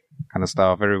 Kind of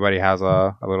stuff. Everybody has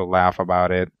a little laugh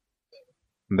about it.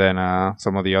 And then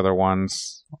some of the other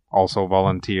ones also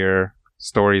volunteer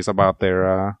stories about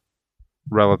their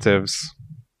relatives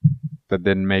that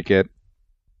didn't make it.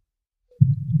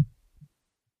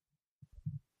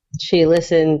 She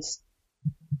listens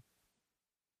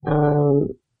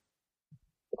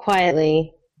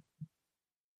quietly.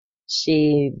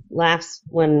 She laughs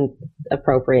when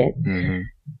appropriate.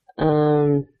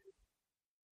 Mm-hmm.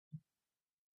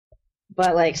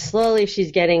 But slowly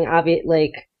she's getting obvious,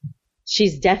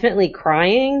 she's definitely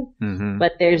crying, mm-hmm.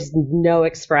 but there's no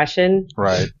expression.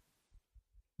 Right.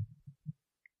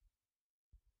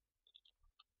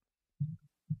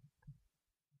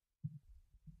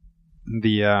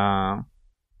 The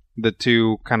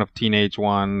two kind of teenage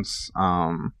ones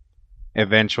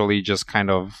eventually just kind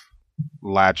of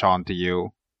latch onto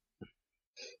you,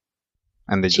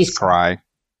 and they just cry.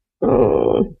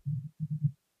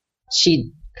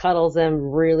 She cuddles them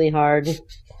really hard.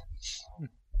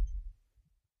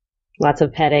 Lots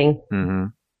of petting. Mm-hmm.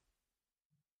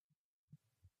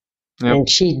 Yep. And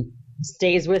she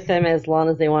stays with them as long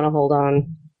as they want to hold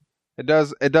on. It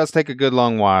does take a good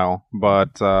long while,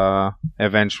 but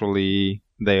eventually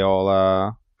they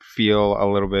all feel a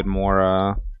little bit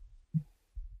more,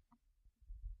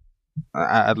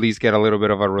 at least get a little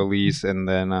bit of a release, and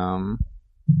then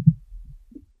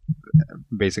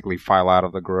basically file out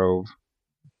of the grove.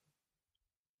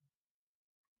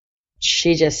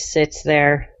 She just sits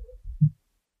there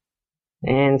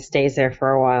and stays there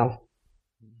for a while.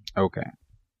 Okay.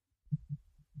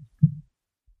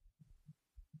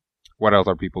 What else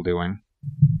are people doing?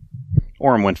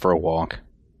 Orem went for a walk,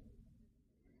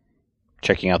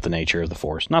 checking out the nature of the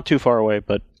forest. Not too far away,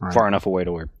 but far enough away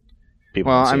to where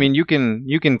people. Well, I mean, you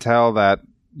can tell that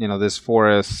this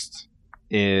forest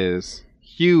is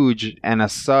huge, and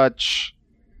as such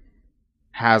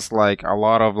has a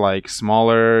lot of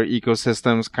smaller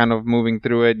ecosystems kind of moving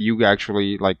through it. You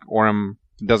actually Orem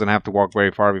doesn't have to walk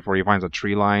very far before he finds a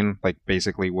tree line,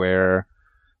 basically where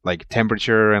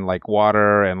temperature and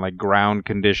water and ground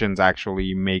conditions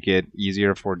actually make it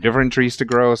easier for different trees to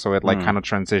grow. So it kind of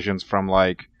transitions from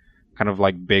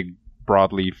big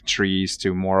broadleaf trees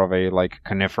to more of a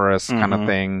coniferous kind of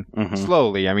thing. Mm-hmm.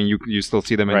 Slowly. I mean, you still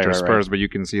see them interspersed, but you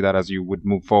can see that as you would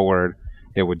move forward,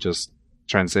 it would just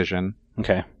transition.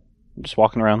 Okay. Just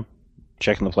walking around,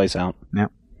 checking the place out. Yeah.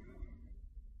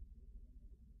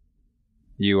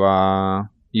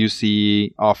 You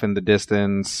see off in the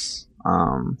distance,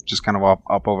 just kind of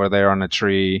up over there on a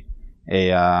tree,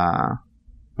 points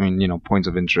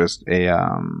of interest,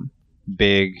 a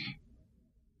big,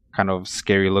 kind of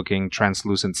scary looking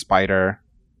translucent spider,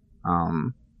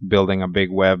 building a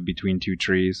big web between two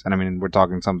trees. And I mean, we're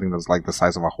talking something that's like the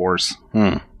size of a horse.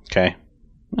 Okay.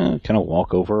 Kind of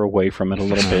walk away from it a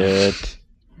little bit.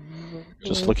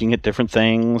 Just looking at different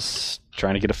things,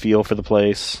 trying to get a feel for the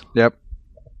place. Yep.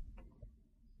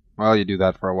 Well, you do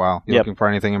that for a while. You looking for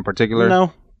anything in particular?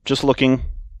 No, just looking.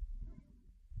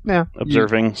 Yeah,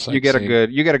 observing. You get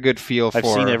a good feel for. I've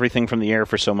seen everything from the air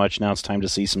for so much. Now it's time to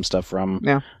see some stuff from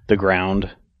the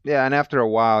ground. Yeah, and after a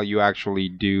while, you actually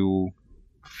do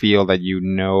feel that you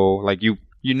know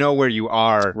where you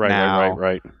are now.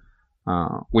 Right.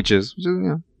 Which is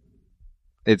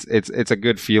it's a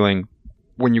good feeling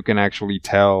when you can actually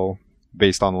tell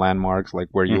based on landmarks, like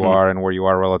where you are and where you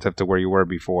are relative to where you were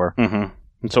before.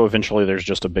 And so eventually there's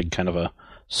just a big kind of a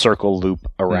circle loop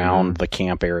around the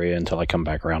camp area until I come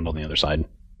back around on the other side.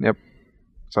 Yep.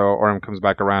 So Orem comes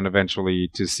back around eventually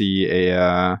to see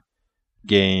a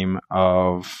game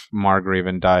of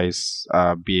Margrave dice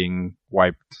being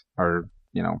wiped or,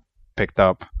 picked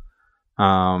up.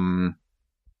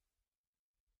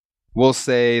 We'll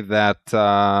say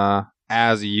that,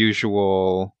 as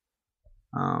usual,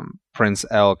 Prince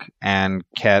Elk and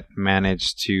Ket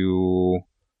managed to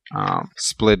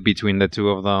split between the two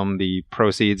of them the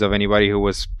proceeds of anybody who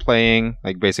was playing,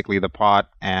 like basically the pot,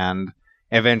 and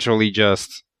eventually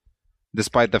just,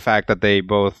 despite the fact that they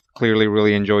both clearly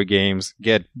really enjoy games,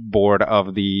 get bored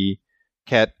of the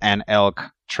Ket and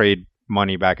Elk trade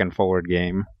money back and forward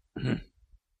game.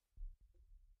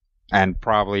 And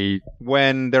probably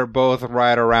when they're both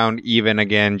right around even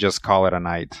again, just call it a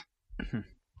night.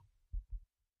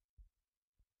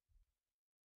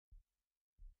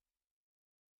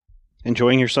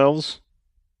 Enjoying yourselves?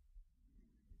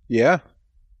 Yeah.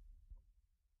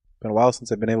 Been a while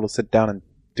since I've been able to sit down and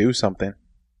do something.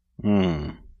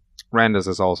 Randus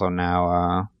is also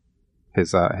now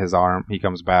his arm. He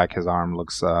comes back. His arm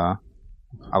looks a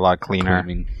lot cleaner.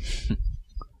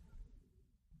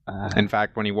 In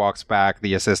fact, when he walks back,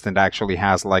 the assistant actually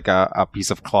has like a piece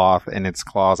of cloth in its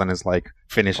claws and is like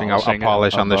finishing a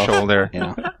polish on the shoulder.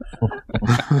 Yeah.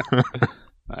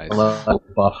 Nice. I love that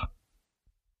buff.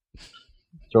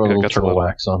 Throw a little turtle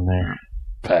wax on there.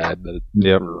 Pad.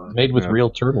 Yep. Made with real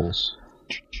turtles.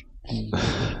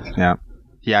 Yeah.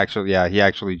 He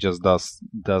actually just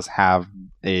does have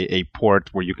a port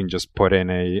where you can just put in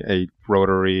a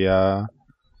rotary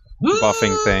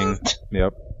buffing thing.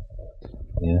 Yep.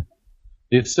 Yeah.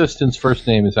 The assistant's first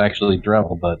name is actually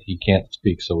Dremel, but he can't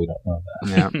speak, so we don't know that.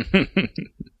 Yeah.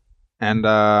 And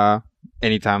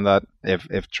anytime that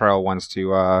if Trell wants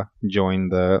to join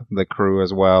the crew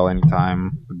as well,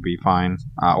 anytime would be fine.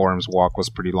 Orem's walk was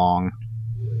pretty long.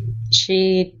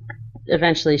 She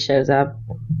eventually shows up.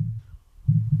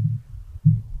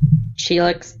 She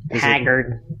looks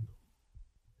haggard.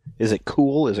 Is it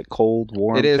cool? Is it cold?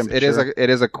 Warm? It is. It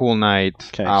is a cool night.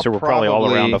 Okay, so we're probably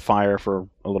all around a fire for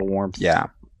a little warmth. Yeah.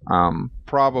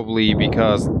 Probably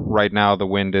because right now the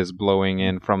wind is blowing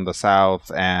in from the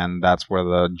south, and that's where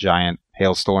the giant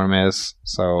hailstorm is.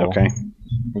 So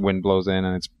the wind blows in,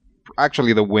 and it's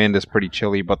actually the wind is pretty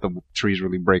chilly, but the trees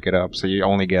really break it up, so you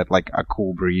only get like a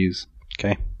cool breeze.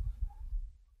 Okay.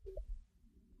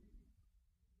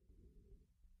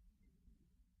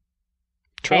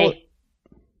 Hey.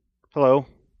 Hello.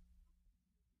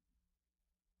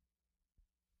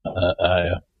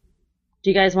 Do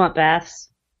you guys want baths?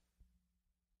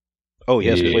 Oh,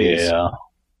 yes, please. Yeah.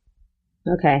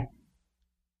 Okay.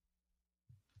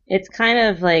 It's kind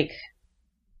of like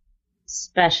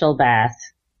special bath.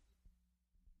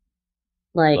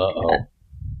 Like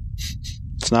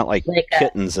it's not like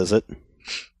kittens, is it?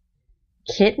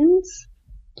 Kittens?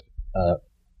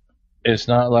 It's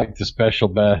not like the special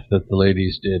bath that the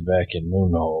ladies did back in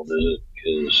Moonhold, is it?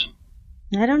 'Cause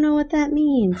I don't know what that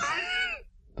means.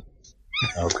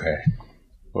 Okay.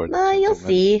 You'll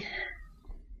see.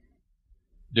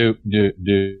 Do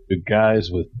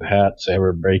guys with hats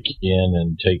ever break in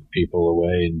and take people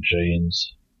away in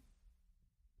chains?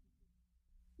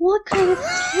 What kind of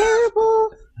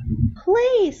terrible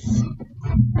place?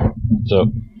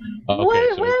 So,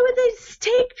 why would they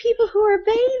take people who are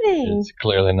bathing? It's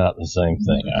clearly not the same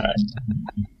thing. All right.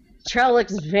 Trell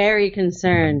looks very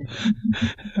concerned.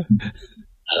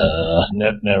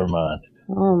 Never mind.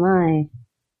 Oh my.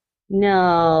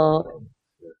 No.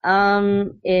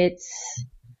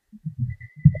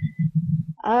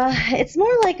 It's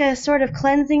more like a sort of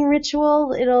cleansing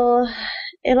ritual.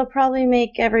 It'll probably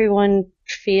make everyone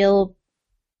feel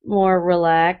more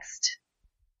relaxed.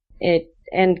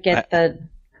 And get the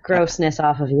grossness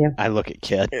off of you. I look at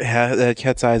Ket. Yeah,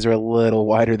 Ket's eyes are a little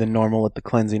wider than normal at the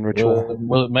cleansing ritual.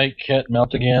 Will it make Ket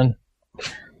melt again?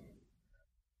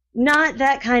 Not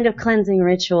that kind of cleansing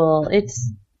ritual.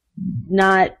 It's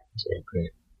not. Okay.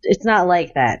 It's not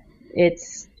like that.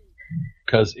 It's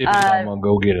Because if I'm gonna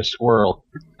go get a squirrel,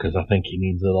 because I think he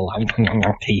needs little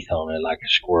teeth on it like a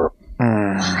squirrel.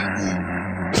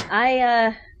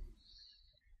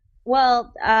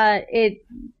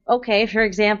 okay. For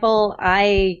example,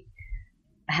 I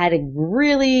had a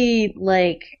really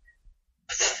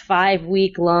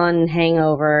 5-week long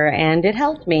hangover, and it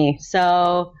helped me.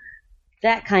 So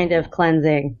that kind of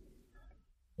cleansing.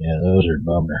 Yeah, those are a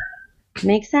bummer.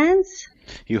 Make sense?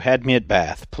 You had me at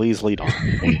bath. Please lead on.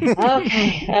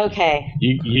 Okay.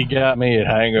 You got me at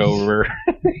hangover.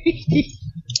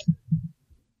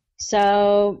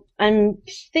 So I'm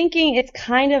thinking it's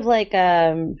kind of like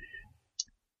a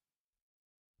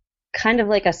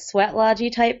sweat lodgy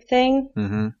type thing.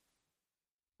 Mm-hmm.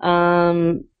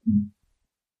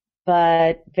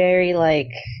 But very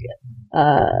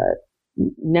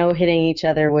no hitting each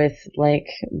other with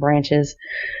branches.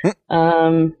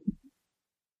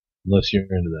 Unless you're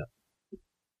into that.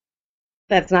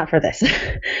 That's not for this.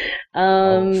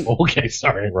 Okay,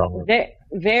 sorry, wrong.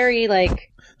 Very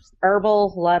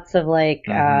herbal, lots of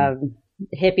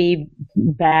hippie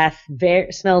bath.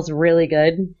 Smells really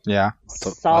good. Yeah.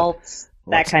 Salts,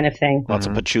 that kind of thing. Lots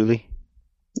of patchouli.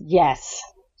 Yes.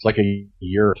 It's like a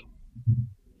yurt.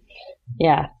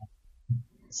 Yeah.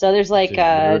 So there's It's a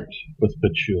yurt with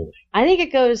patchouli. I think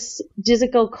it goes. Does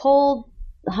it go cold,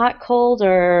 hot, cold,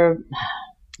 or?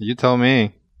 You tell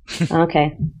me.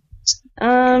 Okay.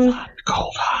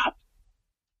 Cold, hot.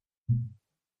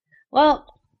 Well.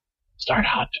 Start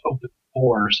hot to open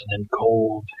pores, and then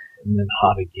cold, and then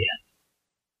hot again.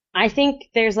 I think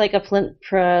there's a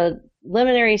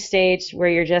preliminary stage where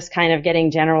you're just kind of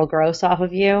getting general gross off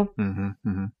of you. Mm-hmm,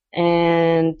 mm-hmm.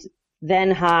 And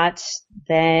then hot,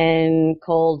 then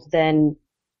cold, then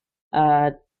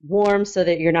warm so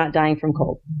that you're not dying from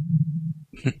cold.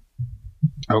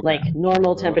 Okay.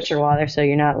 Normal temperature water so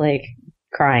you're not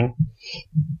crying.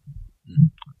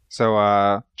 So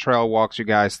Trell walks you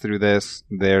guys through this.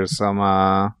 There's some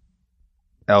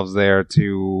elves there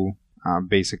to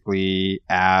basically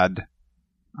add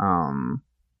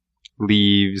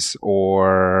leaves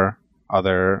or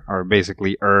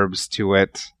basically herbs to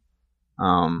it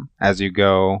as you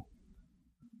go.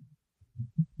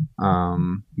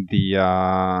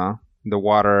 The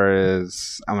water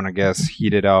is, I'm gonna guess,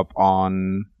 heated up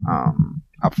on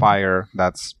a fire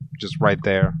that's just right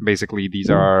there. Basically, these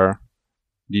are.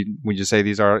 Would you say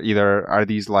these are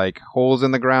these holes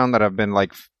in the ground that have been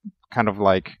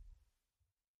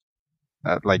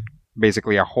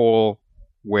basically a hole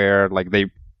where they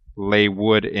lay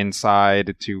wood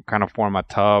inside to kind of form a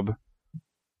tub,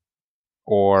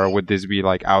 or would this be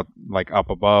out up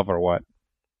above or what?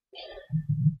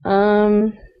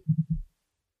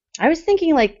 I was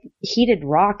thinking heated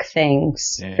rock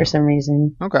things for some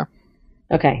reason. Okay.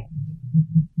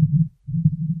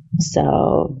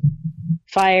 So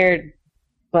fired,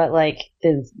 but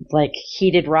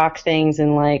heated rock things,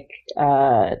 and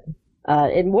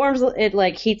it warms,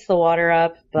 it heats the water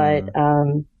up, but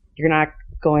you're not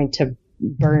going to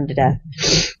burn to death.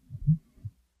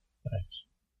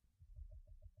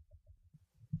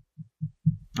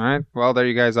 All right. Well, there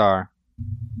you guys are,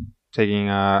 taking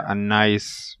a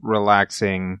nice,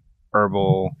 relaxing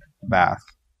herbal bath.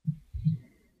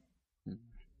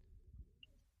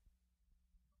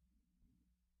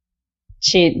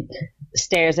 She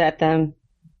stares at them.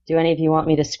 Do any of you want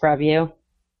me to scrub you?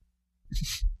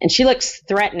 And she looks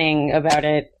threatening about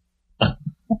it.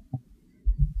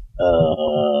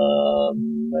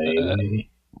 Maybe.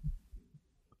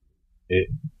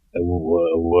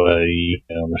 What are you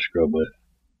going to scrub with?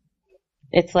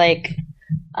 It's what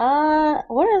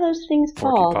are those things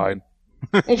called? Porcupine.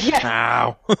 Yeah.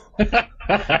 Ow.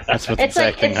 That's what the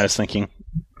exact thing I was thinking.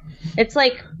 It's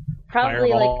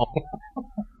probably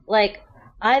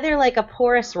either a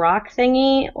porous rock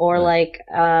thingy or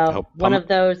one of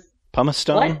those pumice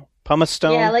stone. What? Pumice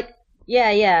stone.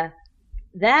 Yeah.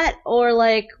 That or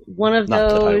one of Not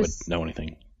those. that I would know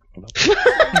anything about.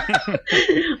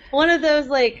 One of those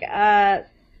they're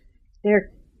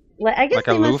I guess a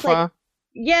they must loofah.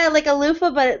 Yeah, a loofah,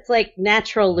 but it's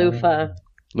natural loofah.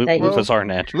 Loofahs are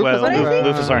natural.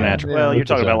 Loofahs are natural. Well, you're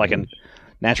talking about a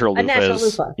natural loofah. Natural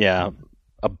loofah. Yeah,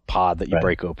 a pod that you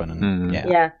break open and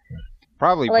Yeah.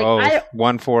 Probably both.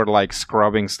 One for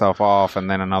scrubbing stuff off, and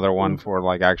then another one for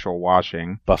actual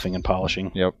washing, buffing and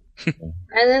polishing. Yep. And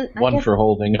then one for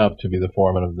holding up to be the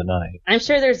foreman of the night. I'm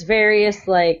sure there's various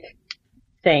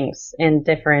things in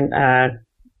different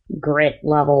grit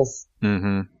levels.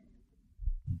 Mm-hmm.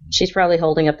 She's probably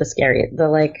holding up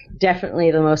definitely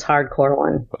the most hardcore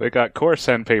one. They got coarse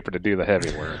sandpaper to do the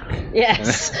heavy work.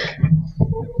 Yes.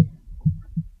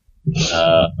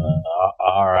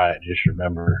 All right, just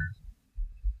remember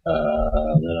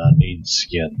that I need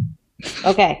skin.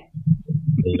 Okay.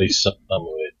 At least some of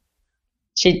it.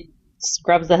 She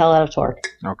scrubs the hell out of Torque.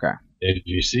 Okay. If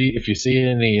you see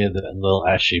any of the little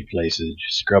ashy places,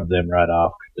 just scrub them right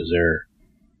off because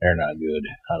they're not good.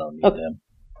 I don't need them.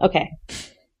 Okay.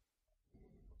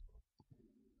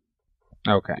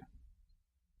 Okay.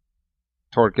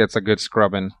 Torque gets a good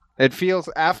scrubbing. It feels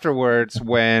afterwards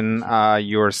when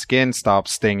your skin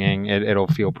stops stinging, it'll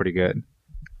feel pretty good.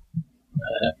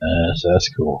 So that's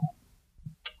cool.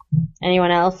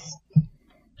 Anyone else?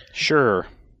 Sure.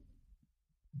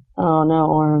 Oh no,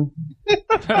 Orm.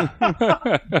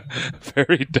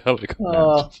 Very delicate.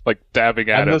 Like dabbing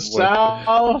at And him. the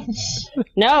sounds,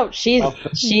 No, she's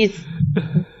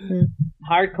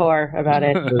hardcore about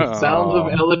it. the sounds of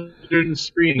Eldrin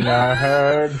screaming are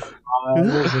heard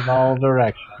in all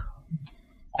directions.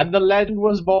 And the legend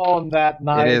was born that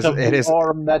night is- of it the is-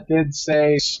 Orm that did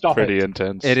say, "Stop Pretty it."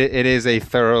 intense. It is a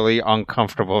thoroughly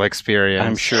uncomfortable experience.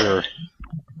 I'm sure.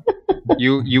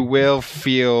 You will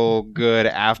feel good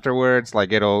afterwards,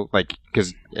 it'll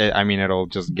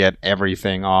just get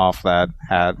everything off that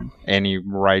had any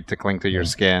right to cling to your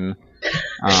skin.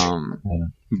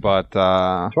 But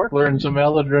Torque learned some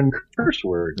Eldrin curse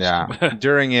words. yeah,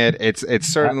 during it's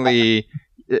certainly,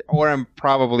 or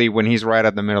probably when he's right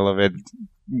at the middle of it,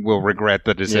 will regret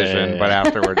the decision. Yeah. But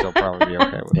afterwards, he'll probably be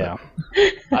okay with Yeah.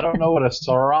 it. I don't know what a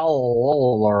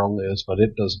sorrel is, but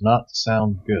it does not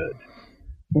sound good.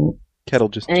 Kettle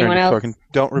just Anyone turned to else? Torque and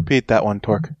don't repeat that one,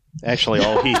 Torque. Actually,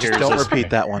 all he hears Don't is repeat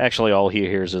that one. Actually, all he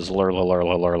hears is lurla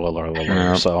lurla lurla lurla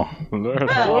Yeah. lurla. So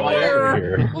All I ever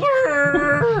hear.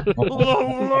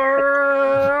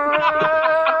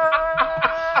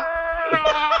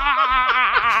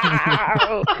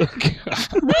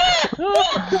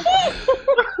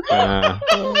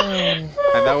 And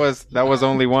that was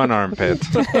only one armpit.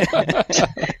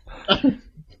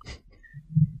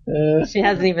 She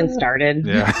hasn't even started.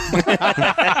 Yeah.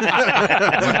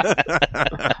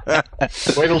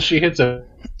 Wait till she hits a.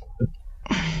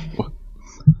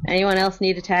 Anyone else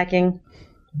need attacking?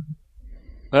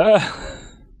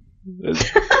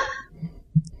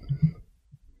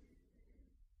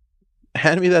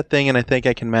 Hand me that thing and I think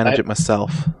I can manage it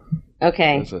myself.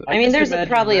 Okay. Is it- I mean, there's Imagine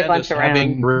probably a Brandis bunch around.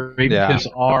 having raped Yeah. his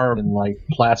arm in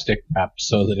plastic wrap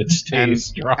so that it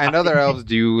stays dry. And other elves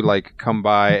do come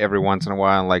by every once in a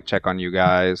while and check on you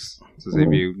guys to see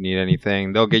if you need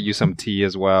anything. They'll get you some tea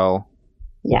as well.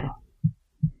 Yeah.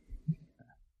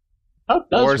 How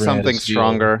does or Randis something deal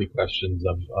stronger. with the questions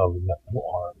of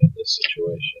metal arm in this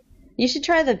situation. You should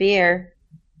try the beer.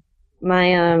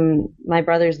 My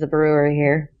brother's the brewer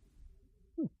here.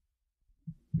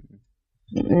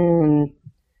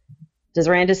 Does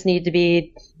Randis need to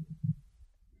be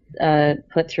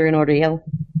put through an ordeal?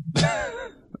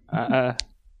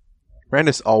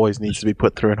 Randis always needs to be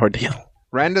put through an ordeal.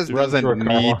 Randis doesn't through a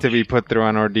car need wash. to be put through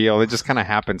an ordeal. It just kind of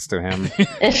happens to him.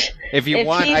 If you If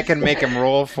want, I he's- can make him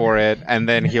roll for it, and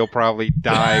then he'll probably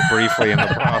die briefly in the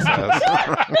process.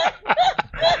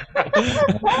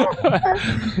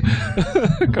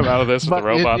 Come out of this with a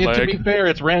robot To leg. be fair,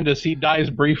 it's Randis. He dies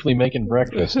briefly making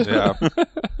breakfast. Yeah.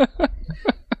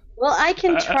 Well, I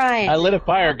can try. I lit a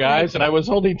fire, guys, and I was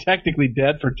only technically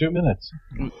dead for 2 minutes.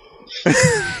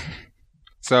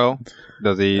 So,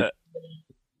 does he?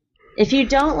 If you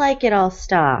don't like it, I'll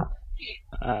stop.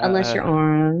 Unless you're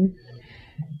on.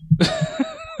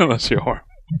 Unless you're arm.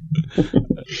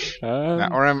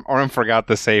 Orem forgot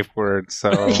the safe word,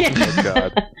 so oh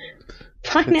God.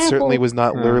 Pineapple. It certainly was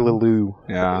not Lurlaloo.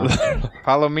 Yeah.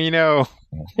 Palomino.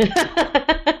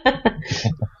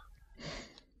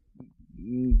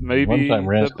 Maybe One time,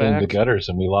 Randis the cleaned the back. gutters,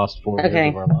 and we lost 4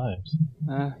 Okay. years of our lives.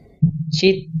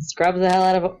 She scrubs the hell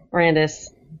out of Randis.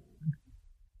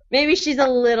 Maybe she's a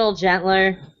little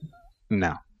gentler.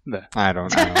 No. No. I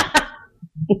don't know.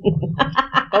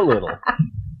 A little.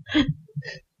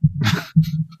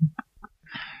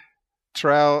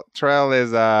 Trell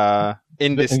is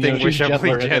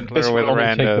indistinguishably gentler with Only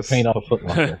take the Randis. paint off a Foot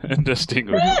Locker.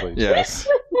 Indistinguishably. Yes.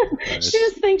 She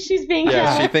just thinks she's being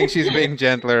Yeah, she gentle. thinks she's being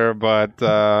gentler, but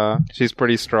she's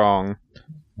pretty strong.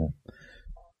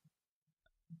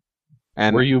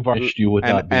 And Were you varnished, you would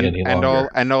not be any longer.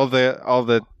 all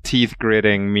the teeth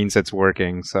gritting means it's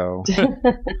working. So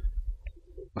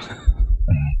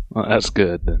Well, that's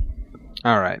good. Then.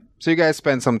 all right, so you guys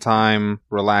spend some time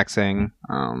relaxing,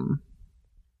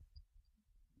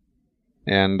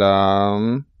 yeah.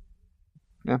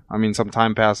 I mean, some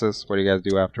time passes. What do you guys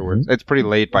do afterwards? It's pretty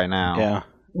late by now.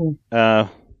 yeah.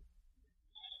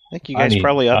 I think you guys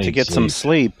probably ought to get some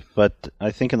sleep, but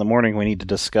I think in the morning we need to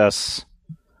discuss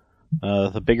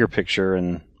the bigger picture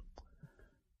and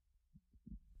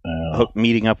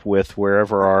meeting up with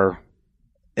wherever our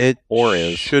It ore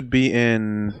is. should be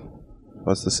in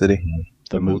what's the city?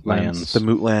 The Mootlands. The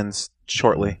Mootlands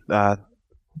shortly.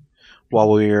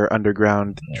 While we were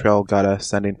underground, Trell got a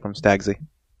sending from Stagsy.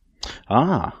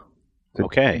 Ah,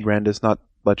 okay. Rand does not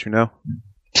let you know.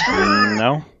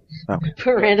 No. Okay.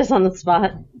 Put Randus on the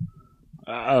spot.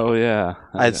 Oh yeah.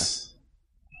 It's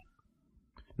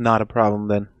not a problem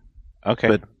then. Okay.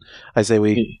 But I say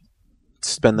we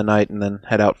spend the night and then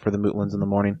head out for the Mootlands in the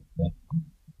morning.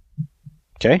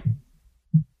 Okay.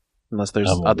 Unless there's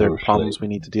I won't other go to problems sleep. we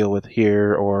need to deal with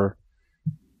here or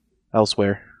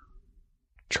elsewhere.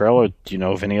 Trell, do you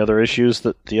know of any other issues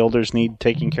that the elders need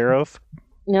taking care of?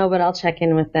 No, but I'll check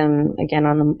in with them again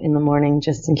in the morning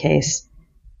just in case.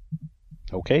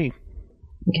 Okay.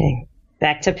 Okay.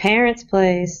 Back to parents'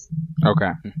 place.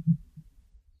 Okay.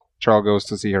 Charl goes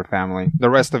to see her family. The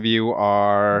rest of you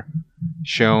are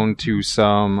shown to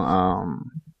some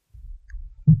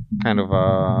kind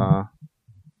of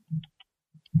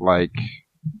like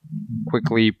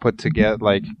quickly put together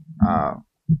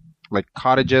like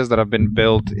cottages that have been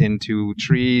built into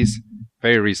trees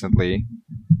very recently.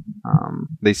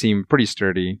 They seem pretty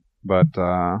sturdy, but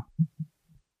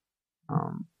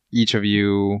each of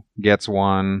you gets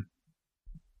one,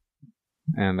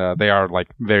 and they are like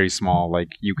very small. Like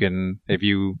you can, if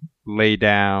you lay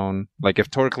down, like if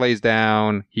Torque lays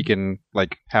down, he can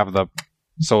like have the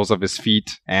soles of his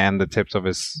feet and the tips of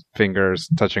his fingers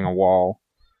touching a wall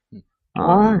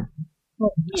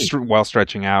while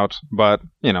stretching out. But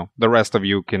you know, the rest of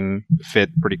you can fit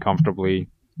pretty comfortably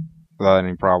without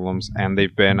any problems. And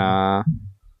they've been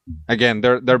again,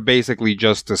 they're basically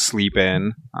just to sleep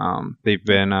in. They've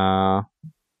been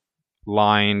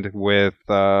lined with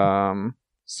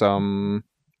some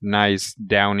nice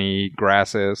downy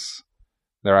grasses.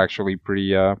 They're actually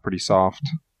pretty soft.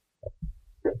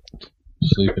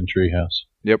 Sleep in treehouse.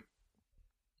 Yep.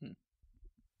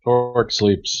 Torque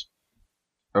sleeps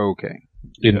Okay.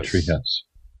 in Yes. treehouse.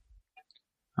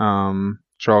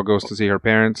 Charl goes to see her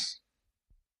parents.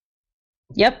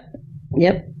 Yep.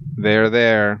 They're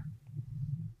there,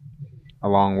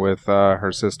 along with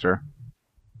her sister.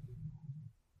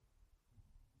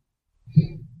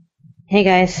 Hey,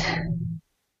 guys.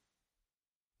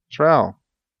 Trell,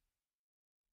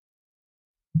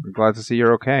 we're glad to see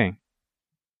you're okay.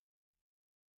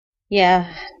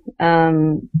 Yeah.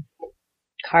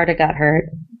 Carta got hurt.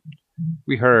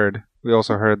 We heard. We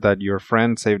also heard that your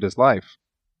friend saved his life.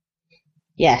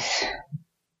 Yes.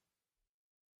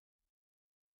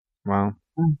 Well,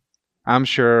 I'm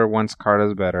sure once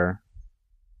Carta's better,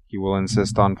 he will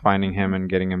insist on finding him and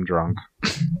getting him drunk.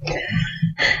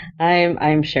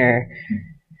 I'm sure.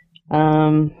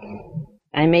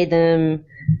 I made them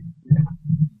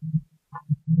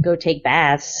go take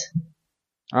baths.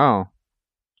 Oh.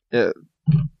 With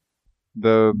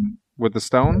the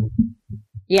stone?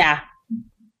 Yeah.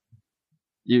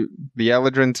 The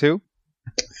Eladrin too?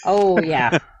 Oh,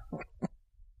 yeah.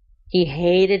 He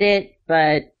hated it,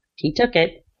 but he took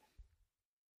it.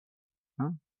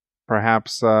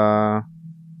 Perhaps the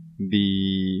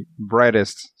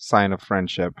brightest sign of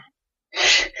friendship.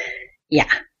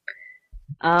 Yeah.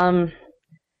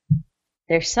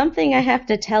 There's something I have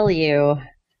to tell you,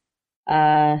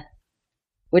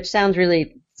 which sounds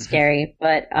really scary,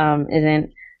 but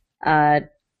isn't.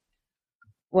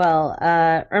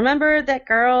 Remember that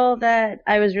girl that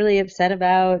I was really upset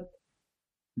about?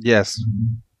 Yes.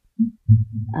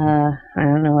 I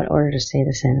don't know what order to say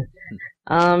this in.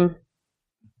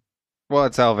 Well,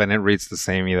 it's Elven. It reads the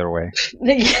same either way.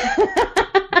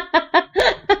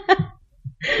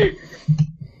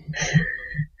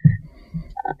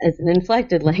 It's an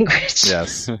inflected language.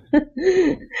 Yes.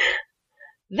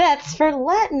 That's for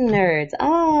Latin nerds.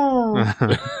 Oh.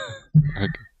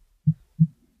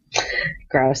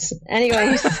 Gross.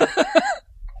 Anyways.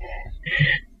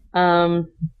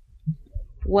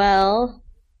 Well,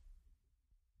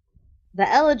 the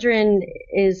Eladrin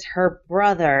is her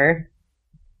brother,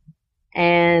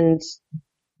 and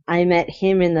I met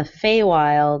him in the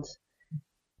Feywild,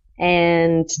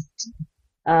 and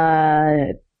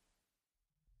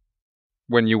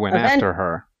when you went after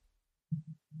her.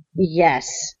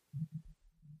 Yes.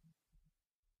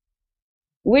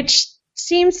 Which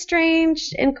seems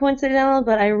strange and coincidental,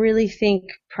 but I really think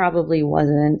probably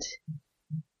wasn't.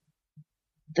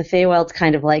 The Feywild's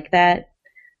kind of like that.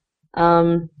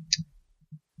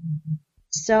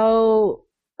 So,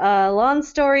 long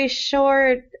story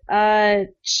short,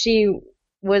 she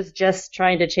was just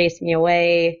trying to chase me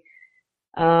away,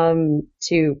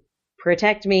 to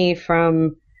protect me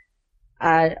from,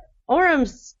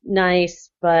 Orum's nice,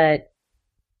 but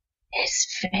his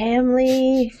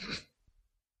family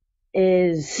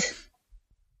is...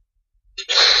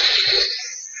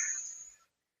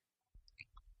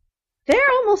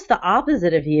 They're almost the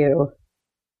opposite of you.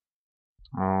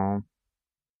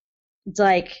 It's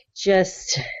like,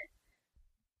 just...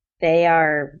 They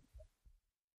are...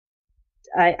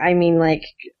 I mean, like,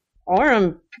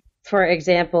 Orum, for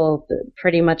example,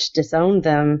 pretty much disowned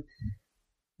them.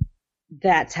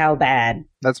 That's how bad.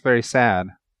 That's very sad.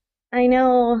 I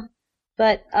know,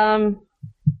 but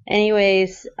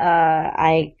anyways,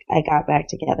 I got back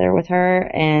together with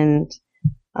her, and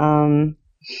but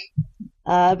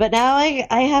now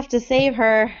I have to save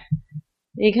her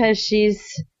because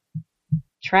she's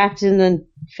trapped in the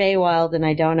Feywild, and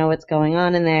I don't know what's going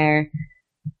on in there.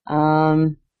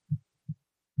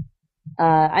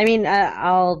 I mean,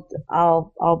 I'll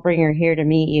bring her here to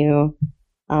meet you.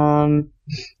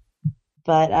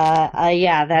 But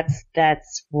yeah,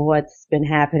 that's what's been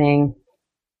happening.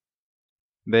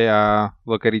 They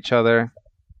look at each other,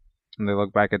 and they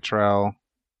look back at Trell,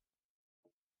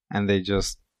 and they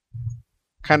just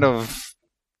kind of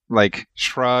like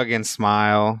shrug and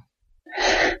smile.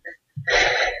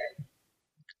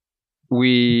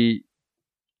 We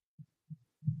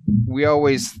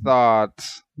always thought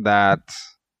that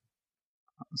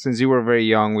since you were very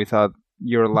young, we thought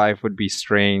your life would be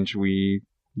strange. We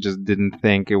just didn't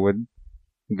think it would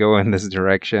go in this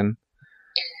direction.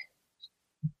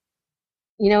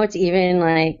 You know what's even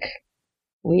like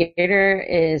weirder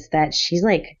is that she's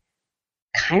like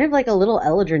kind of like a little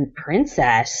Eldrin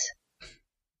princess.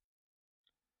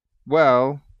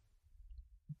 Well,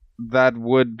 that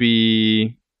would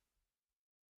be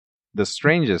the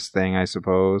strangest thing, I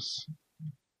suppose,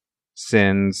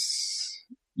 since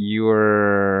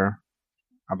you're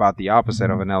about the opposite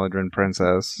of an Eldrin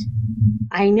princess.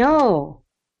 I know.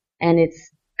 And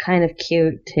it's kind of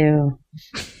cute, too.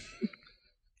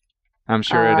 I'm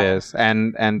sure it is.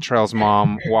 And Trell's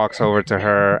mom walks over to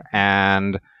her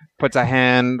and puts a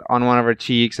hand on one of her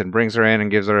cheeks and brings her in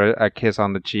and gives her a kiss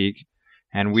on the cheek.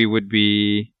 And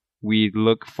we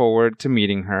look forward to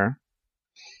meeting her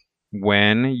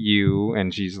when you,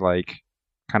 and she's like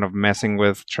kind of messing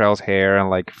with Trell's hair and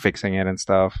like fixing it and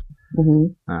stuff.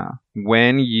 Mm-hmm.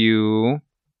 When you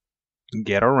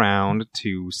get around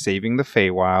to saving the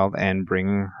Feywild and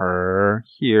bring her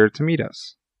here to meet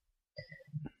us.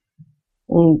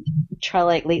 And Trell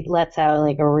like lets out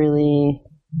like a really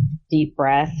deep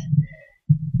breath.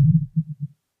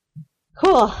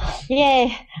 Cool.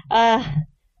 Yay.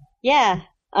 Yeah.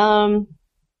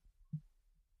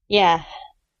 Yeah.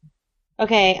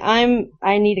 Okay,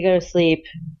 I need to go to sleep.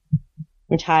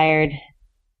 I'm tired.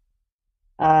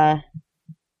 Yeah.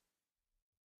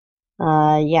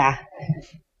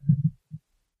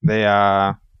 They,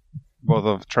 both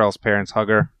of Trell's parents hug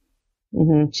her.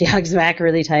 Mm-hmm. She hugs back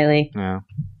really tightly. Yeah.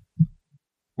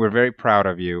 We're very proud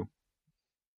of you.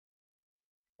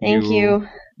 Thank you.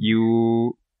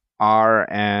 You are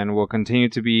and will continue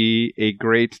to be a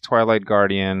great Twilight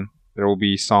Guardian. There will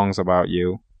be songs about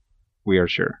you. We are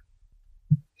sure.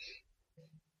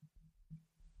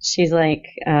 She's like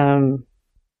on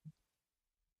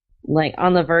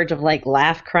the verge of like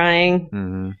laugh crying.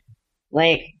 Mm-hmm.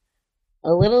 Like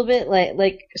a little bit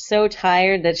like so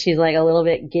tired that she's like a little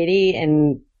bit giddy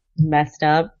and messed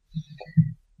up.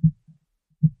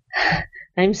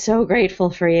 I'm so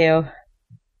grateful for you.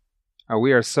 Oh,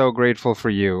 we are so grateful for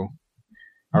you,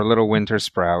 our little winter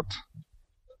sprout.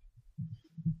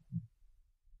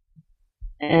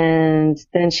 And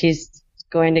then she's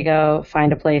going to go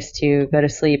find a place to go to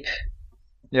sleep.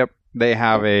 Yep, they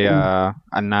have a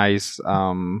nice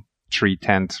tree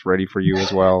tent ready for you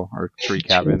as well, or tree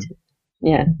cabin.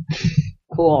 Yeah,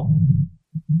 cool.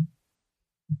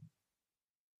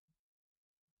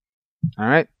 All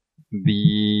right,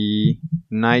 the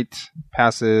night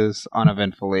passes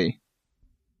uneventfully.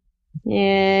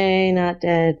 Yay, not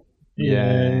dead.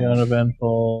 Yay,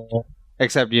 uneventful.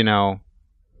 Except,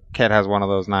 Ket has one of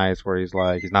those nights where he's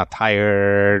not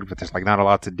tired, but there's not a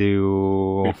lot to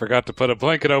do. We forgot to put a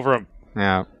blanket over him.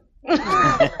 Yeah.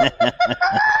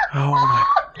 Oh my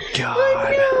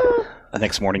god. The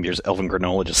next morning, there's elven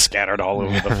granola just scattered all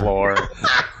over the floor.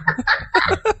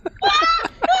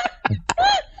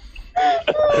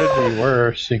 Could be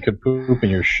worse. You could poop in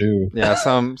your shoe. Yeah,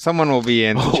 someone will be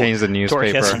in to change the Torek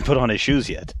newspaper. hasn't put on his shoes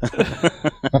yet.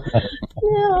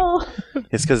 No.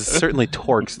 It's because it's certainly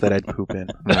Torques that I'd poop in.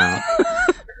 No.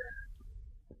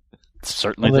 It's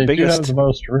certainly Well, the they do biggest. have the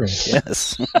most room.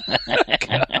 Yes.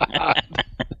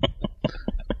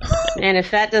 And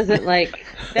if that doesn't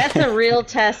that's a real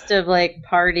test of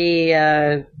party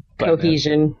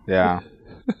cohesion. Yeah.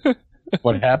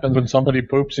 What happens when somebody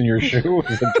poops in your shoe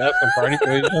is a test of party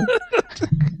cohesion?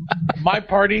 My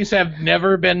parties have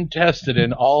never been tested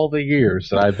in all the years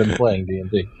that I've been playing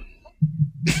D&D.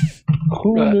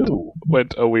 Who knew?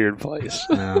 Went a weird place.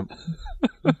 Yeah.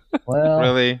 Well,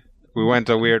 Really? We went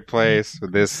to a weird place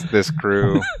with this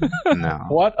crew. No.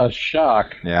 what a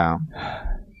shock. Yeah.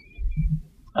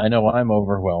 I know I'm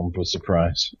overwhelmed with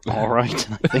surprise. All right.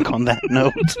 I think on that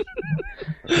note,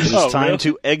 it's time really?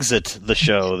 to exit the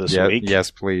show this week.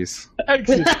 Yes, please.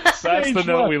 Exit That's the stage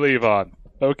note left. we leave on.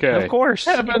 Okay. Of course.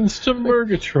 Heavens to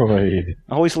Murgatroyd.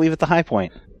 Always leave at the high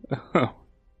point.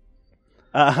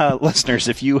 Listeners,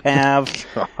 if you have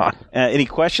any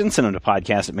questions, send them to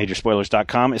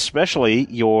podcast@majorspoilers.com, especially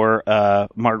your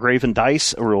Margraven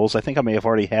dice rules. I think I may have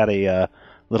already had a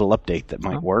little update that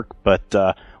might work, but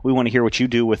we want to hear what you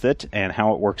do with it and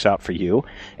how it works out for you.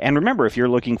 And remember, if you're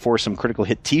looking for some Critical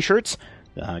Hit t-shirts,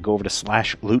 go over to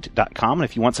 /loot.com, and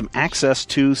if you want some access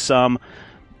to some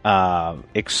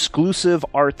exclusive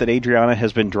art that Adriana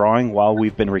has been drawing while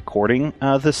we've been recording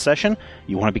this session,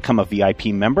 you want to become a VIP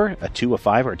member, a $2, a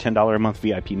 $5, or a $10 a month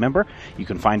VIP member. You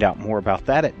can find out more about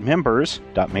that at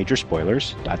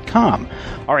members.majorspoilers.com.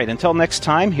 All right, until next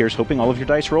time, here's hoping all of your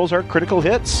dice rolls are critical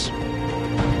hits.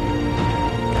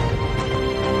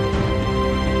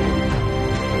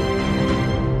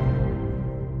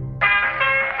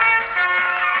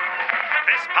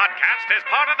 This podcast is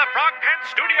part of the Frog Pants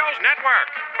Studios Network.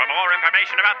 For more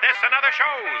information about this and other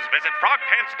shows, visit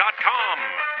frogpants.com.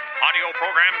 Audio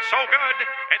program so good,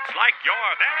 it's like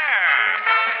you're there.